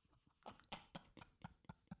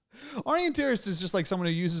 Orienteerist is just like someone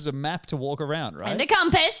who uses a map to walk around, right? And a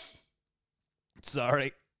compass.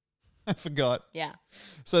 Sorry. I forgot. Yeah.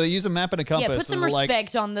 So they use a map and a compass. Yeah, put some and they're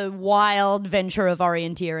respect on the wild venture of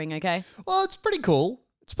orienteering, okay? Well, it's pretty cool.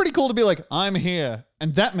 It's pretty cool to be like, I'm here.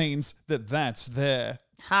 And that means that that's there.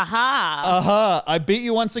 Ha-ha. Aha. I beat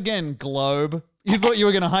you once again, Globe. You thought you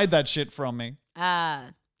were going to hide that shit from me.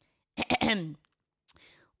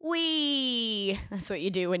 We. That's what you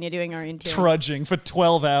do when you're doing orienteering. Trudging for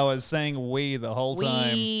 12 hours saying we the whole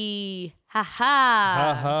time. We.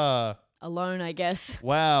 Ha-ha. Ha. Alone, I guess.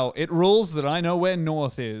 Wow. It rules that I know where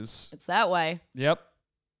north is. It's that way. Yep.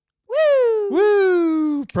 Woo!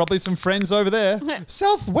 Woo! Probably some friends over there.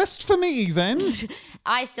 Southwest for me, then.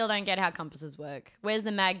 I still don't get how compasses work. Where's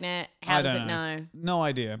the magnet? How does it know? No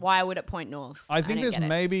idea. Why would it point north? I think don't there's get it.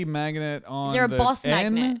 maybe magnet on Is there a the boss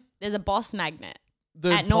N? magnet? There's a boss magnet.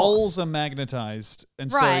 The at north. poles are magnetized.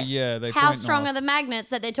 And Right. so, yeah, they How point strong north. are the magnets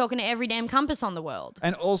that they're talking to every damn compass on the world?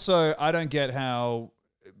 And also, I don't get how...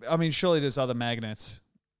 I mean, surely there's other magnets.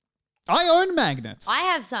 I own magnets. I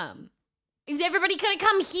have some. Is everybody going to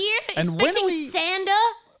come here And when expecting Sander?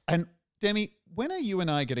 And, Demi, when are you and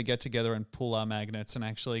I going to get together and pull our magnets and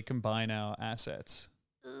actually combine our assets?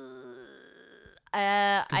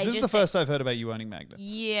 Because this is the first I've heard about you owning magnets.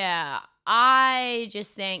 Yeah. I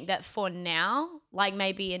just think that for now, like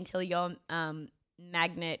maybe until your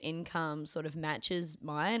magnet income sort of matches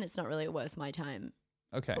mine, it's not really worth my time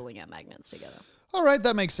Okay. pulling out magnets together. All right,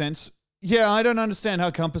 that makes sense. Yeah, I don't understand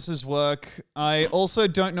how compasses work. I also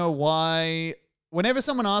don't know why. Whenever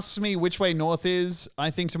someone asks me which way north is,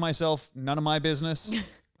 I think to myself, none of my business.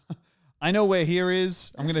 I know where here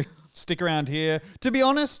is. I'm going to stick around here. To be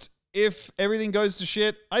honest, if everything goes to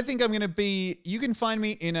shit, I think I'm going to be... You can find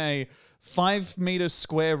me in a 5-meter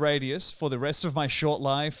square radius for the rest of my short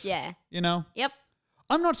life. Yeah. You know? Yep.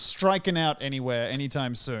 I'm not striking out anywhere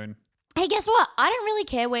anytime soon. Hey, guess what? I don't really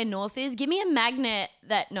care where north is. Give me a magnet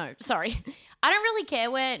that... No, sorry. I don't really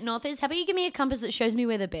care where north is. How about you give me a compass that shows me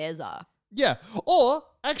where the bears are? Yeah. Or,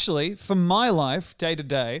 actually, for my life, day to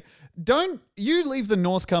day, don't you leave the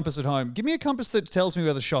north compass at home. Give me a compass that tells me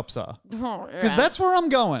where the shops are. Because that's where I'm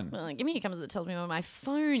going. Well, give me a compass that tells me where my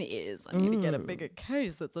phone is. I need to get a bigger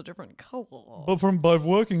case that's a different color. But by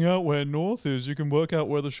working out where north is, you can work out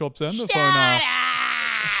where the shops and the phone are.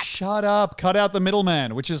 Shut up. Cut out the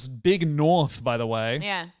middleman, which is big north, by the way.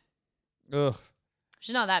 Yeah. Ugh.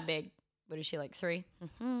 She's not that big. What is she, like 3?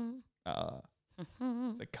 Is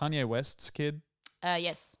that Kanye West's kid?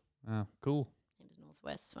 Yes. Oh, cool. Into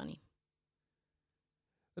Northwest. Funny.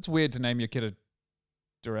 That's weird to name your kid a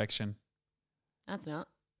direction. That's not.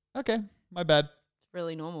 Okay, my bad. It's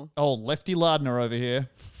really normal. Oh, Lefty Lardner over here.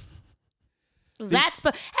 Hey, what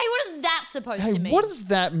is that supposed to mean? What does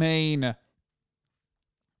that mean?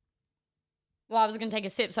 Well, I was going to take a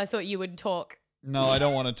sip, so I thought you would talk. No, I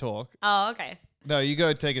don't want to talk. Oh, okay. No, you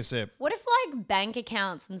go take a sip. What if like bank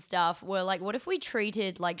accounts and stuff were like, what if we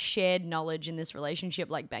treated like shared knowledge in this relationship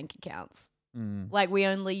like bank accounts? Like we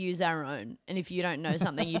only use our own. And if you don't know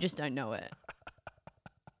something, you just don't know it.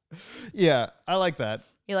 Yeah, I like that.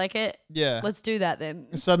 You like it? Yeah. Let's do that then.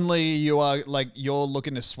 Suddenly you're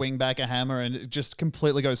looking to swing back a hammer and it just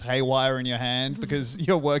completely goes haywire in your hand because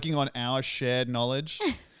you're working on our shared knowledge.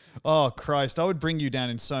 Oh, Christ. I would bring you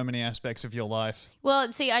down in so many aspects of your life.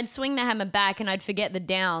 Well, see, I'd swing the hammer back and I'd forget the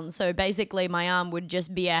down. So basically, my arm would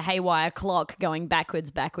just be a haywire clock going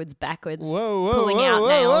backwards, backwards, backwards. Whoa, pulling whoa, out whoa,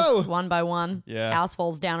 nails whoa. one by one. Yeah. House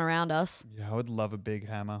falls down around us. Yeah, I would love a big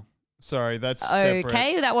hammer. Sorry, that's separate.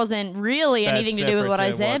 Okay, that wasn't really That's anything to do with separate what I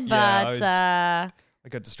to said, what- but yeah, I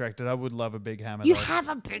got distracted. I would love a big hammer. you though. have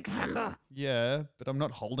a big hammer. Yeah, but I'm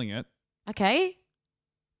not holding it. Okay.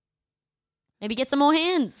 Maybe get some more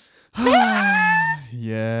hands.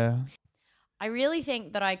 Yeah. I really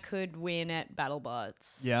think that I could win at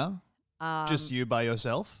BattleBots. Yeah? Just you by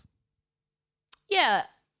yourself? Yeah.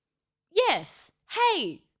 Yes.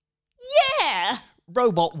 Hey. Yeah.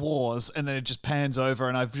 Robot Wars, and then it just pans over,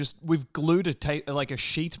 and we've glued a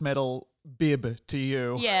sheet metal bib to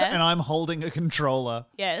you. Yeah. And I'm holding a controller.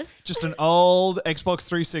 Yes. Just an old Xbox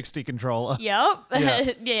 360 controller. Yep.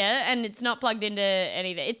 Yeah. Yeah, and it's not plugged into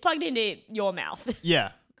anything. It's plugged into your mouth.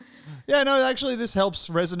 Yeah. Yeah, no, actually this helps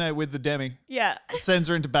resonate with the Demi. Yeah. Sends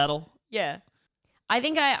her into battle. Yeah. I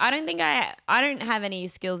don't have any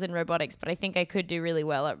skills in robotics, but I think I could do really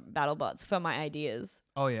well at BattleBots for my ideas.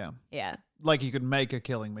 Oh, yeah. Yeah. Like you could make a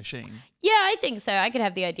killing machine. Yeah, I think so. I could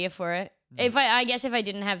have the idea for it. I guess if I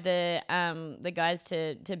didn't have the guys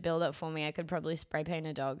to build it for me, I could probably spray paint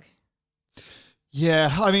a dog. Yeah,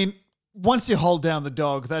 I mean, once you hold down the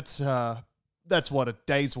dog, that's what, a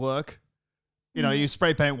day's work. You know, you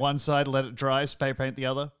spray paint one side, let it dry, spray paint the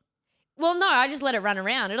other. Well, no, I just let it run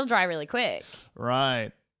around. It'll dry really quick.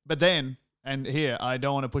 Right. But then, and here, I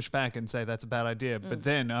don't want to push back and say that's a bad idea, but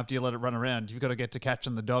then after you let it run around, you've got to get to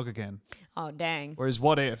catching the dog again. Oh, dang. Whereas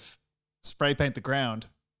what if spray paint the ground,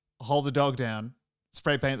 hold the dog down,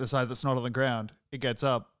 spray paint the side that's not on the ground, it gets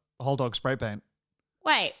up, whole dog spray paint.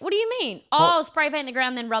 Wait, what do you mean? Oh, spray paint the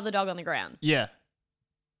ground, then rub the dog on the ground. Yeah.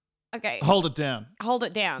 Okay. Hold it down. Hold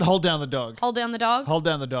it down. Hold down the dog. Hold down the dog? Hold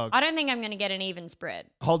down the dog. I don't think I'm going to get an even spread.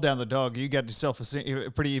 Hold down the dog. You get yourself a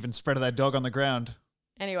pretty even spread of that dog on the ground.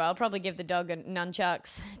 Anyway, I'll probably give the dog a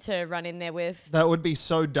nunchucks to run in there with. That would be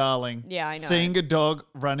so darling. Yeah, I know. Seeing a dog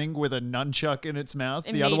running with a nunchuck in its mouth,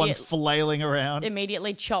 the other one flailing around.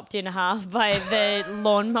 Immediately chopped in half by the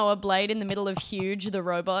lawnmower blade in the middle of Huge, the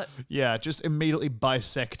robot. Yeah, just immediately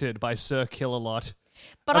bisected by Sir Kill-A-Lot.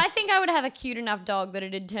 But I think I would have a cute enough dog that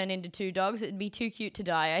it'd turn into two dogs. It'd be too cute to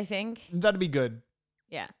die, I think. That'd be good.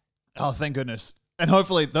 Yeah. Oh, thank goodness. And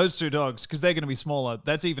hopefully those two dogs, because they're going to be smaller,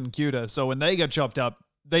 that's even cuter. So when they get chopped up,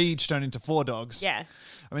 they each turn into 4 dogs. Yeah.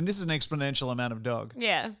 I mean, this is an exponential amount of dog.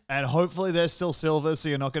 Yeah. And hopefully they're still silver, so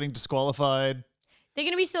you're not getting disqualified. They're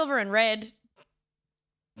going to be silver and red.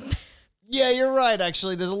 Yeah, you're right,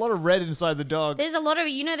 actually. There's a lot of red inside the dog. There's a lot of,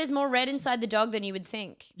 there's more red inside the dog than you would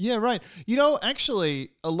think. Yeah, right. You know,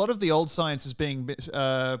 actually, a lot of the old science is being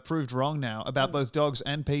proved wrong now about both dogs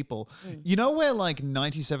and people. You know we're like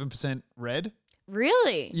 97% red?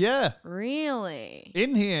 Really? Yeah. Really?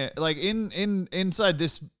 In here, like inside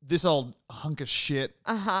this old hunk of shit,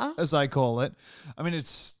 as I call it. I mean,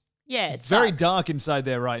 it's very sucks. dark inside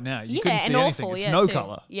there right now. You Yeah, couldn't see and anything. awful, It's yeah, no too.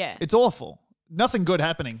 color. Yeah. It's awful. Nothing good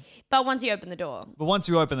happening. But once you open the door. But once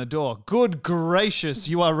you open the door, good gracious,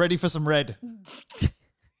 you are ready for some red.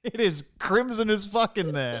 It is crimson as fuck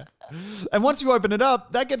in there. And once you open it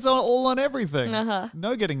up, that gets all on everything.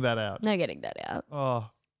 No getting that out. No getting that out. Oh,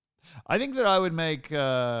 I think that I would make.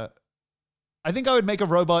 I think I would make a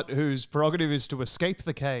robot whose prerogative is to escape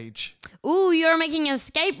the cage. Ooh, you're making an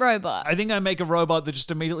escape robot. I think I make a robot that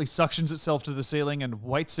just immediately suctions itself to the ceiling and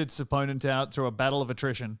waits its opponent out through a battle of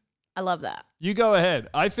attrition. I love that. You go ahead.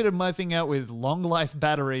 I fitted my thing out with long life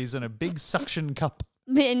batteries and a big suction cup.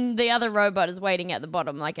 Then the other robot is waiting at the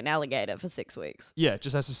bottom like an alligator for 6 weeks. Yeah, it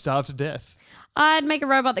just has to starve to death. I'd make a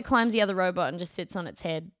robot that climbs the other robot and just sits on its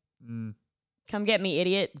head. Come get me,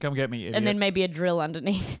 idiot. Come get me, idiot. And then maybe a drill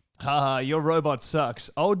underneath. Haha, your robot sucks.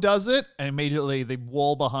 Oh, does it? And immediately the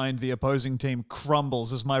wall behind the opposing team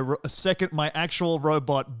crumbles as my actual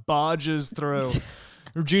robot barges through,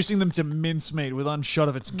 reducing them to mincemeat with unshot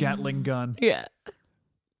of its Gatling gun. Yeah.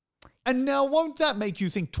 And now won't that make you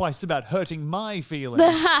think twice about hurting my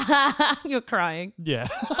feelings? You're crying. Yeah.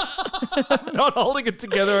 Not holding it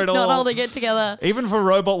together at all. Not holding it together. Even for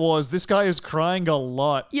Robot Wars, this guy is crying a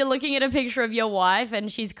lot. You're looking at a picture of your wife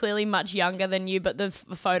and she's clearly much younger than you, but the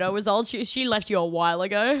photo was old. She left you a while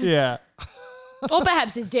ago. Yeah. Or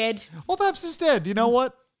perhaps is dead. Or perhaps he's dead. You know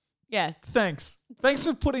what? Yeah. Thanks. Thanks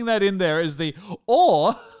for putting that in there as the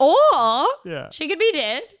or. Or Yeah. she could be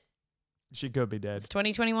dead. She could be dead. It's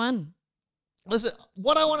 2021. Listen,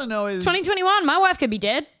 what I want to know is... 2021. My wife could be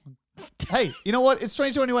dead. Hey, you know what? It's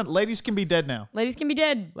 2021. Ladies can be dead now. Ladies can be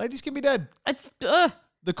dead. Ladies can be dead. It's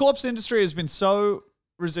The corpse industry has been so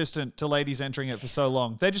resistant to ladies entering it for so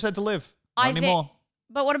long. They just had to live. Not anymore.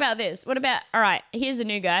 But what about this? What about, all right, here's a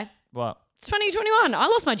new guy. What? It's 2021. I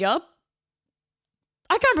lost my job.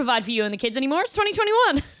 I can't provide for you and the kids anymore. It's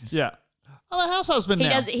 2021. Yeah. I'm a house husband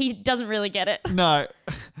now. He doesn't really get it. No.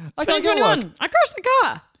 I can't get 2021. work. I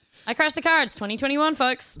crashed the car. It's 2021,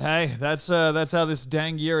 folks. Hey, that's how this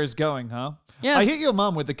dang year is going, huh? Yeah. I hit your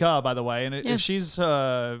mum with the car, by the way, and she's.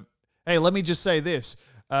 Hey, let me just say this: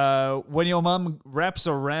 when your mum wraps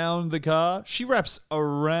around the car, she wraps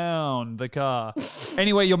around the car.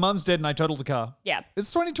 Anyway, your mum's dead, and I totaled the car. Yeah.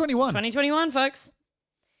 It's 2021. 2021, folks.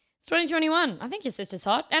 It's 2021. I think your sister's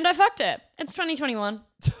hot, and I fucked her. It's 2021.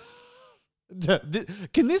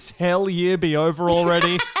 Can this hell year be over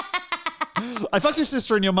already? I fucked your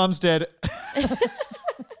sister, and your mum's dead.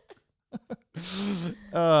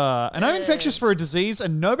 And I'm infectious for a disease,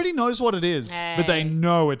 and nobody knows what it is, but they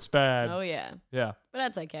know it's bad. Oh, yeah. Yeah. But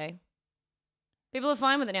that's okay. People are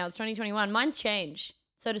fine with it now. It's 2021. Mine's changed.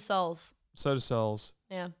 So do souls. So do souls.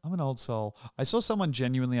 Yeah. I'm an old soul. I saw someone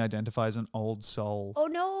genuinely identify as an old soul. Oh,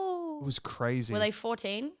 no. It was crazy. Were they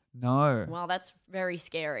 14? No. Well, that's very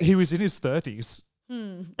scary. He was in his 30s.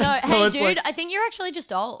 No, So hey, it's dude, like- I think you're actually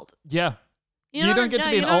just old. Yeah. You don't get to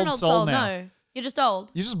be you're an not old soul now. No, you're just old.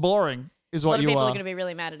 You're just boring, is A lot what of you people are are. going to be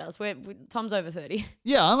really mad at us. Tom's over 30.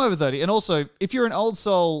 Yeah, I'm over 30. And also, if you're an old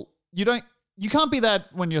soul, you can't be that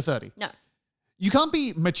when you're 30. No. You can't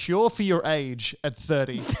be mature for your age at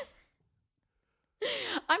 30.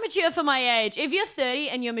 I'm mature for my age. If you're 30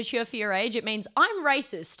 and you're mature for your age, it means I'm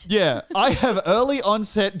racist. Yeah, I have early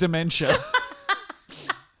onset dementia.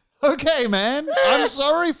 Okay, man. I'm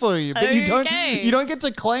sorry for you, but you don't get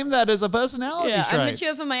to claim that as a personality Yeah, trait. I'm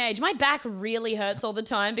mature for my age. My back really hurts all the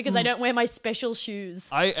time because I don't wear my special shoes.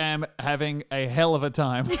 I am having a hell of a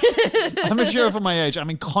time. I'm mature for my age.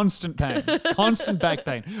 I'm in constant pain, constant back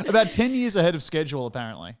pain. About 10 years ahead of schedule,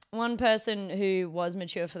 apparently. One person who was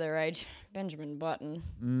mature for their age, Benjamin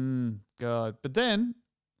Button. God. But then,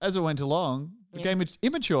 as it went along, became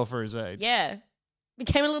immature for his age. Yeah.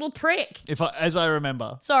 Became a little prick. As I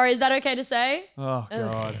remember. Sorry, is that okay to say? Oh,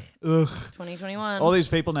 God. Ugh. 2021. All these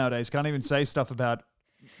people nowadays can't even say stuff about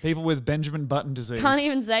people with Benjamin Button disease. Can't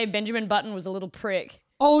even say Benjamin Button was a little prick.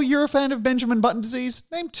 Oh, you're a fan of Benjamin Button disease?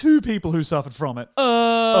 Name 2 people who suffered from it.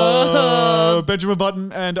 Benjamin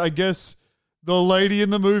Button and I guess the lady in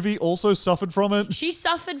the movie also suffered from it. She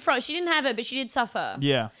didn't have it, but she did suffer.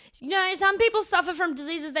 Yeah. You know, some people suffer from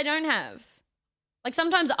diseases they don't have. Like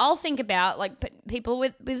sometimes I'll think about like people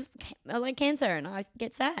with like cancer and I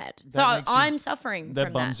get sad. So I'm suffering from that.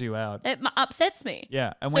 That bums you out. It upsets me.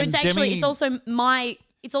 Yeah. And so when it's actually, it's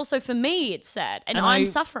also for me, it's sad. And I'm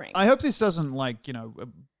suffering. I hope this doesn't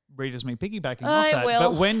read as me piggybacking off that.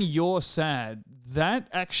 will. But when you're sad, that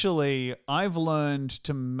actually, I've learned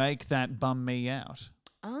to make that bum me out.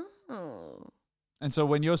 Oh. And so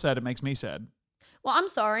when you're sad, it makes me sad. Well, I'm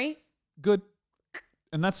sorry. Good.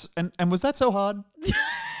 And that's and was that so hard? Can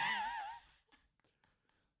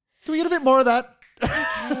we get a bit more of that?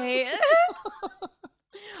 Okay.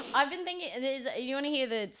 I've been thinking. You want to hear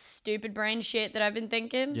the stupid brain shit that I've been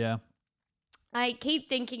thinking? Yeah. I keep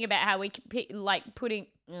thinking about how we putting.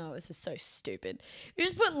 Oh, this is so stupid. You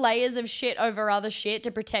just put layers of shit over other shit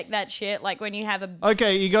to protect that shit. Like when you have a.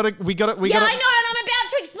 Okay, we got it. I know, and I'm about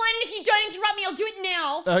to explain it. If you don't interrupt me, I'll do it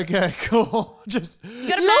now. Okay, cool. Just You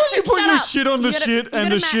got a know mattress. when you put Shut your up. shit on the shit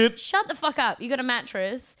and the shit. Shut the fuck up. You got a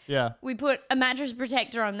mattress. Yeah. We put a mattress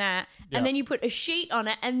protector on that, Yeah. and then you put a sheet on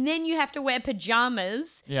it, and then you have to wear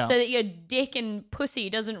pajamas Yeah. so that your dick and pussy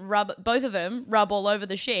doesn't rub all over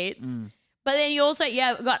the sheets. But then you also,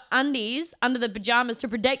 got undies under the pajamas to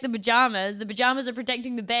protect the pajamas. The pajamas are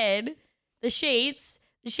protecting the bed, the sheets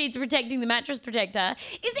are protecting the mattress protector.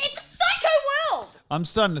 It's a psycho world. I'm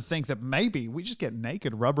starting to think that maybe we just get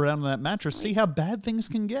naked, rub around on that mattress, see how bad things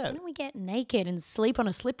can get. Why don't we get naked and sleep on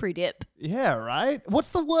a slippery dip? Yeah, right?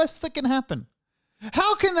 What's the worst that can happen?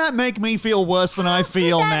 How can that make me feel worse than I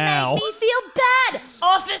feel now? Make me feel bad,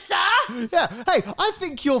 officer. Yeah. Hey, I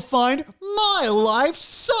think you'll find my life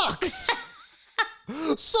sucks.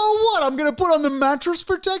 So what? I'm going to put on the mattress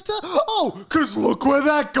protector? Oh, because look where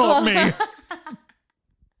that got me.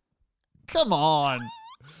 Come on.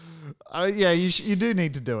 Yeah, you do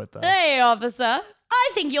need to do it, though. Hey, officer.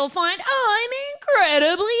 I think you'll find I'm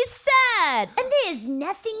incredibly sad. And there's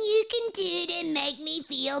nothing you can do to make me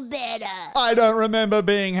feel better. I don't remember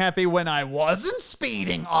being happy when I wasn't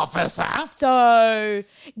speeding, officer. So,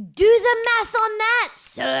 do the math on that,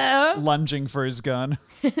 sir. Lunging for his gun.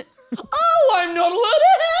 Oh, I'm not allowed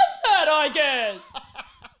to have that, I guess.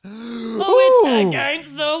 Oh, it's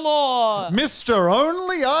against the law. Mister,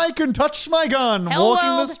 only I can touch my gun. Hell walking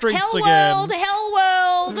world, the streets hell again. World, hell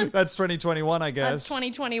world. old. That's 2021, I guess. That's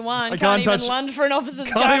 2021. I Can't even touch- lunge for an officer's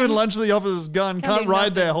gun. Can't even lunge for the officer's gun. Can't do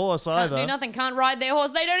ride their nothing. horse Can't either. do nothing. Can't ride their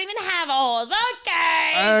horse. They don't even have a horse.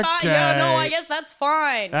 Okay. Fine. Yeah, no, I Okay. guess that's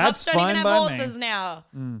fine. That's Cops don't fine even by have me. horses now.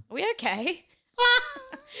 Are we okay?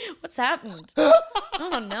 What's happened?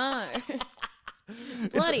 Oh, no.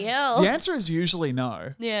 Bloody hell. The answer is usually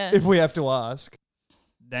no. Yeah. If we have to ask.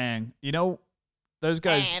 Dang. You know, those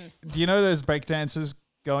guys, Damn. do you know those breakdancers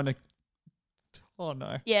going to, oh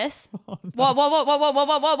no. Yes. Oh, no. What?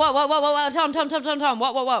 Tom.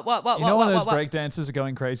 What? You know when those breakdancers are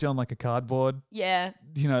going crazy on like a cardboard? Yeah.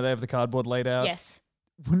 You know, they have the cardboard laid out. Yes.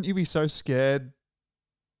 Wouldn't you be so scared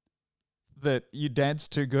that you dance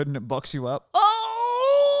too good and it bucks you up? Oh.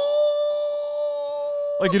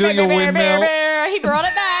 Like you're doing a windmill. He brought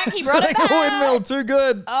it back. He brought it Doing back. a windmill too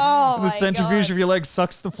good. Oh, And my the centrifuge God. of your leg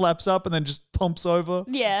sucks the flaps up and then just pumps over.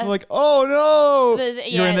 Yeah. I'm like, oh no.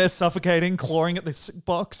 You're in there yes. suffocating, clawing at the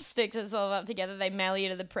box. Sticks itself up together. They mail you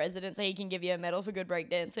to the president so he can give you a medal for good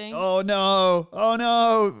breakdancing. Oh no. Oh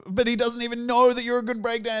no. But he doesn't even know that you're a good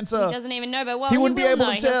breakdancer. He doesn't even know, but well, He he wouldn't be will able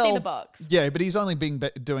know. to tell. He'll see the box. Yeah, but he's only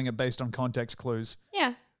doing it based on context clues.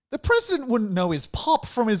 Yeah. The president wouldn't know his pop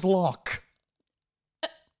from his lock.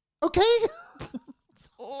 Okay?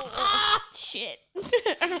 Oh, shit.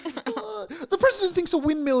 The president thinks a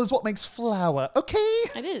windmill is what makes flour. Okay?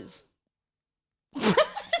 It is.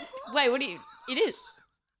 Wait, what do you... It is.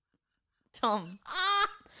 Tom.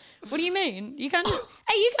 What do you mean? You can't just...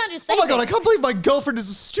 Hey, you can't just say Oh my God, I things. can't believe my girlfriend is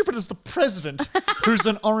as stupid as the president, who's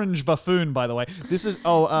an orange buffoon, by the way. This is,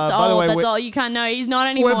 by the way, that's we're, all you can't know. He's not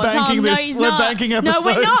anymore. we're banking Tom, this. No, he's We're not. banking No, we're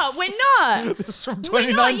episodes. not. We're not. this is from We're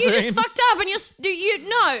 2019. not. You just fucked up and you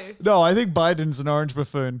know. No, I think Biden's an orange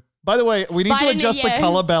buffoon. By the way, we need to Biden, adjust the yeah.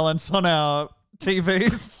 color balance on our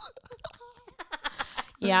TVs.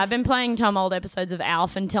 Yeah, I've been playing Tom old episodes of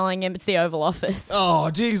Alf and telling him it's the Oval Office.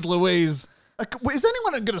 Oh, geez, Louise. Is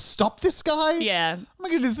anyone going to stop this guy? Yeah. Am I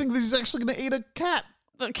going to think that he's actually going to eat a cat?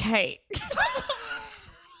 Okay. God.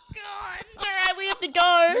 All right, we have to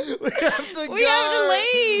go. We have to We have to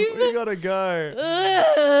leave. We got to go.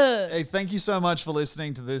 Ugh. Hey, thank you so much for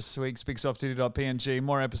listening to this week's BigSoftTitty.png.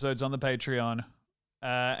 More episodes on the Patreon.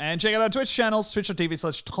 And check out our Twitch channels,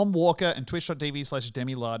 twitch.tv/Tom Walker and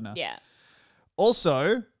twitch.tv/Demi Lardner. Yeah.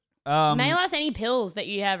 Also, Mail us any pills that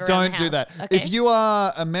you have around don't the do house. that. Okay? If you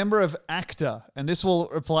are a member of ACTA, and this will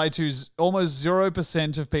apply to almost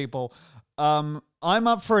 0% of people, I'm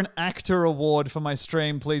up for an ACTA award for my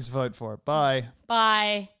stream. Please vote for it. Bye.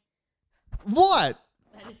 Bye. What?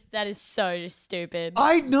 That is so stupid.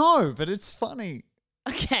 I know, but it's funny.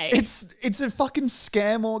 Okay. It's a fucking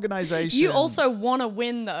scam organization. You also want to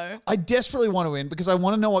win, though. I desperately want to win because I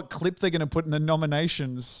want to know what clip they're going to put in the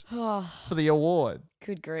nominations Oh, for the award.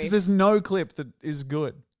 good Because grief. there's no clip that is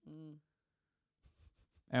good.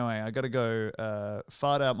 Anyway, I got to go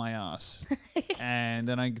fart out my ass. And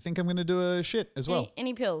then I think I'm going to do a shit as well.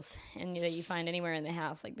 Any pills that you find anywhere in the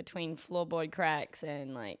house, like between floorboard cracks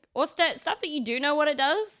and or stuff that you do know what it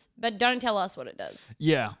does, but don't tell us what it does.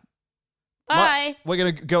 Yeah. Bye. We're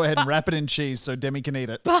going to go ahead and wrap it in cheese so Demi can eat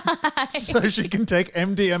it. Bye. So she can take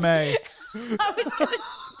MDMA.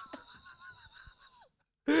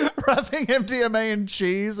 Wrapping MDMA in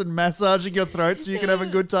cheese and massaging your throat so you can have a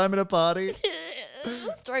good time at a party.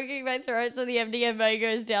 Stroking my throat so the MDMA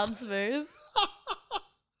goes down smooth.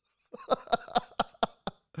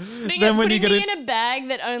 Then when you putting get me in a bag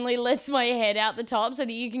that only lets my head out the top so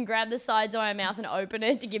that you can grab the sides of my mouth and open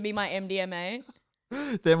it to give me my MDMA.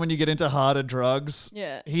 Then when you get into harder drugs,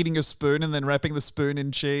 Yeah. heating a spoon and then wrapping the spoon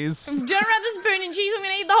in cheese. Don't wrap the spoon in cheese. I'm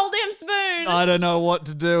going to eat the whole damn spoon. I don't know what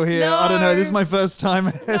to do here. I don't know. This is No. my first time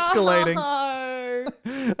escalating. No.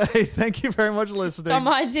 Hey, thank you very much for listening. Tom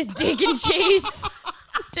hides his dick and cheese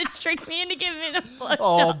to trick me into giving it a blowjob.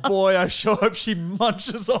 Oh boy, I sure hope she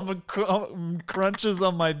munches on my crunches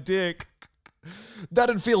on my dick.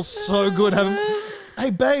 That'd feel so good having.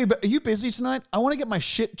 Hey babe, are you busy tonight? I want to get my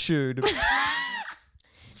shit chewed.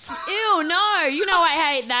 Ew, no. You know I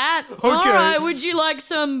hate that. Okay. All right, would you like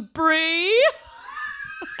some brie?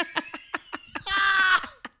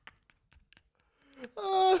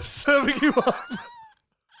 Serving you up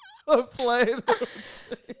a plate.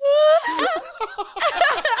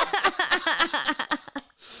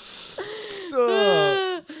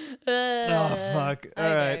 Oh, fuck. All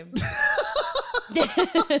right.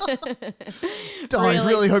 I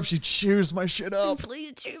really hope she chews my shit up.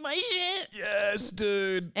 Please chew my shit. Yes,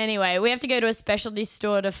 dude. Anyway, we have to go to a specialty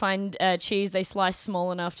store to find cheese they slice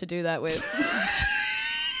small enough to do that with.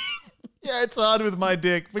 Yeah, it's hard with my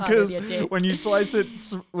dick hard because with your dick. when you slice it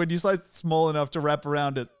small enough to wrap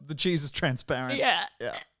around it, the cheese is transparent. Yeah.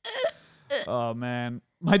 Yeah. Oh man.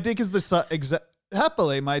 My dick is the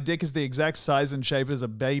happily, my dick is the exact size and shape as a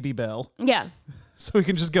Baby Bell. Yeah. So we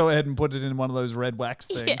can just go ahead and put it in one of those red wax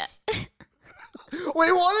things. Yeah.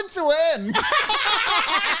 We want it to end.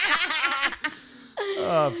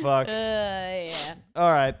 Oh, fuck. Yeah.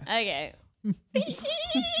 All right. Okay.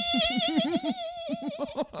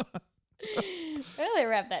 Really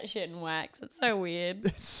wrap that shit in wax. It's so weird.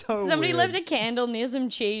 It's so Somebody weird. left a candle near some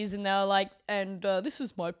cheese and they were like, and this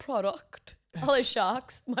is my product. Hello,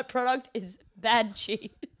 sharks. My product is bad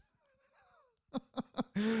cheese.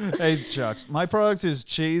 Hey, Chucks. My product is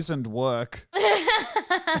cheese and work.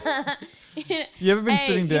 You ever been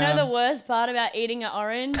sitting down? You know the worst part about eating an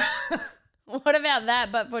orange? What about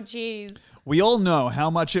that, but for cheese? We all know how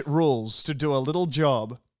much it rules to do a little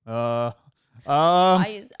job. I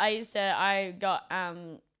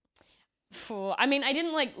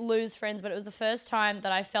didn't like lose friends, but it was the first time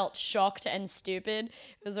that I felt shocked and stupid.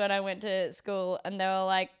 It was when I went to school and they were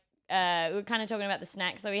like, we were kind of talking about the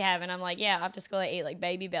snacks that we have, and I'm like, yeah, after school I eat like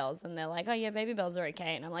Baby Bells, and they're like, oh yeah, Baby Bells are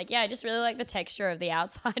okay, and I'm like, yeah, I just really like the texture of the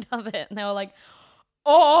outside of it, and they were like,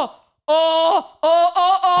 oh,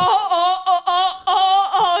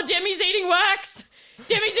 Demi's eating wax,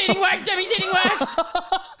 Demi's eating wax.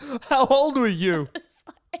 How old were you? It's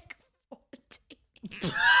like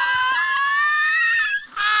 14.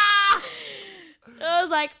 I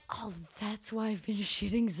was like, oh, that's why I've been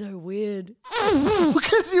shitting so weird.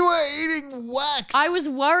 Because you were eating wax. I was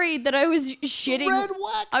worried that I was shitting. Red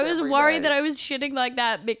wax I was every worried day. that I was shitting like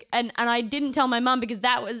that. And I didn't tell my mum because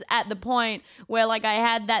that was at the point where like I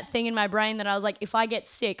had that thing in my brain that I was like, if I get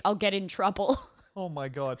sick, I'll get in trouble. Oh my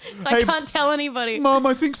God. So I can't tell anybody. Mum,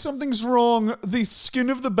 I think something's wrong. The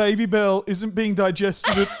skin of the Baby Bell isn't being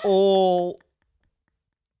digested at all.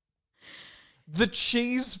 The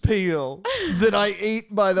cheese peel that I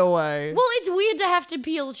eat, by the way. Well, it's weird to have to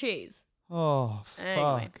peel cheese. Oh, fuck.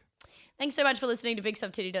 Anyway. Thanks so much for listening to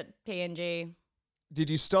BigStuffTitty.png. Did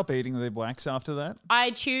you stop eating the wax after that?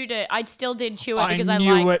 I chewed it. I still did chew it I because I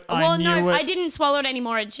knew liked it. I knew it. I didn't swallow it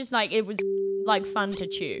anymore. It's just like it was like fun to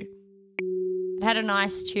chew. It had a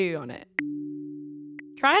nice chew on it.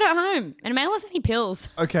 Try it at home and mail us any pills.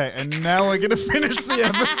 Okay, and now we're going to finish the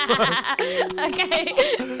episode.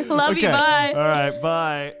 Okay. Love you. Okay. Bye. All right,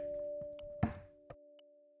 bye.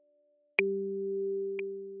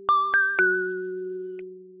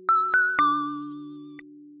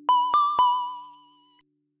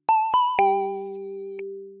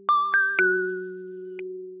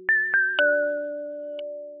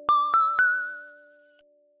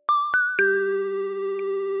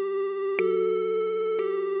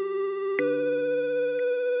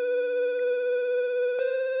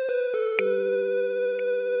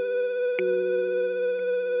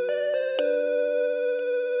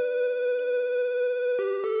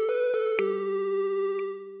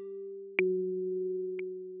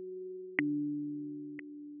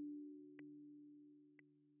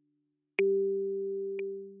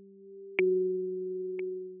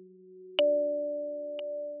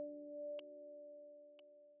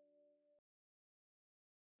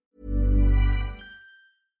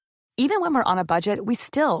 Even when we're on a budget, we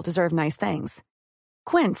still deserve nice things.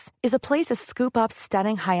 Quince is a place to scoop up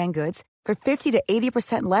stunning high-end goods for 50 to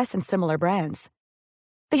 80% less than similar brands.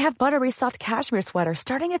 They have buttery soft cashmere sweaters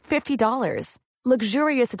starting at $50,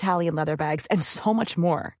 luxurious Italian leather bags, and so much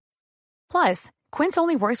more. Plus, Quince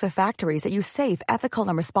only works with factories that use safe, ethical,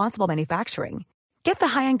 and responsible manufacturing. Get the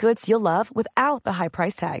high-end goods you'll love without the high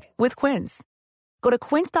price tag with Quince. Go to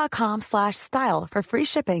quince.com/style for free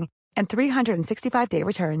shipping and 365-day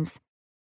returns.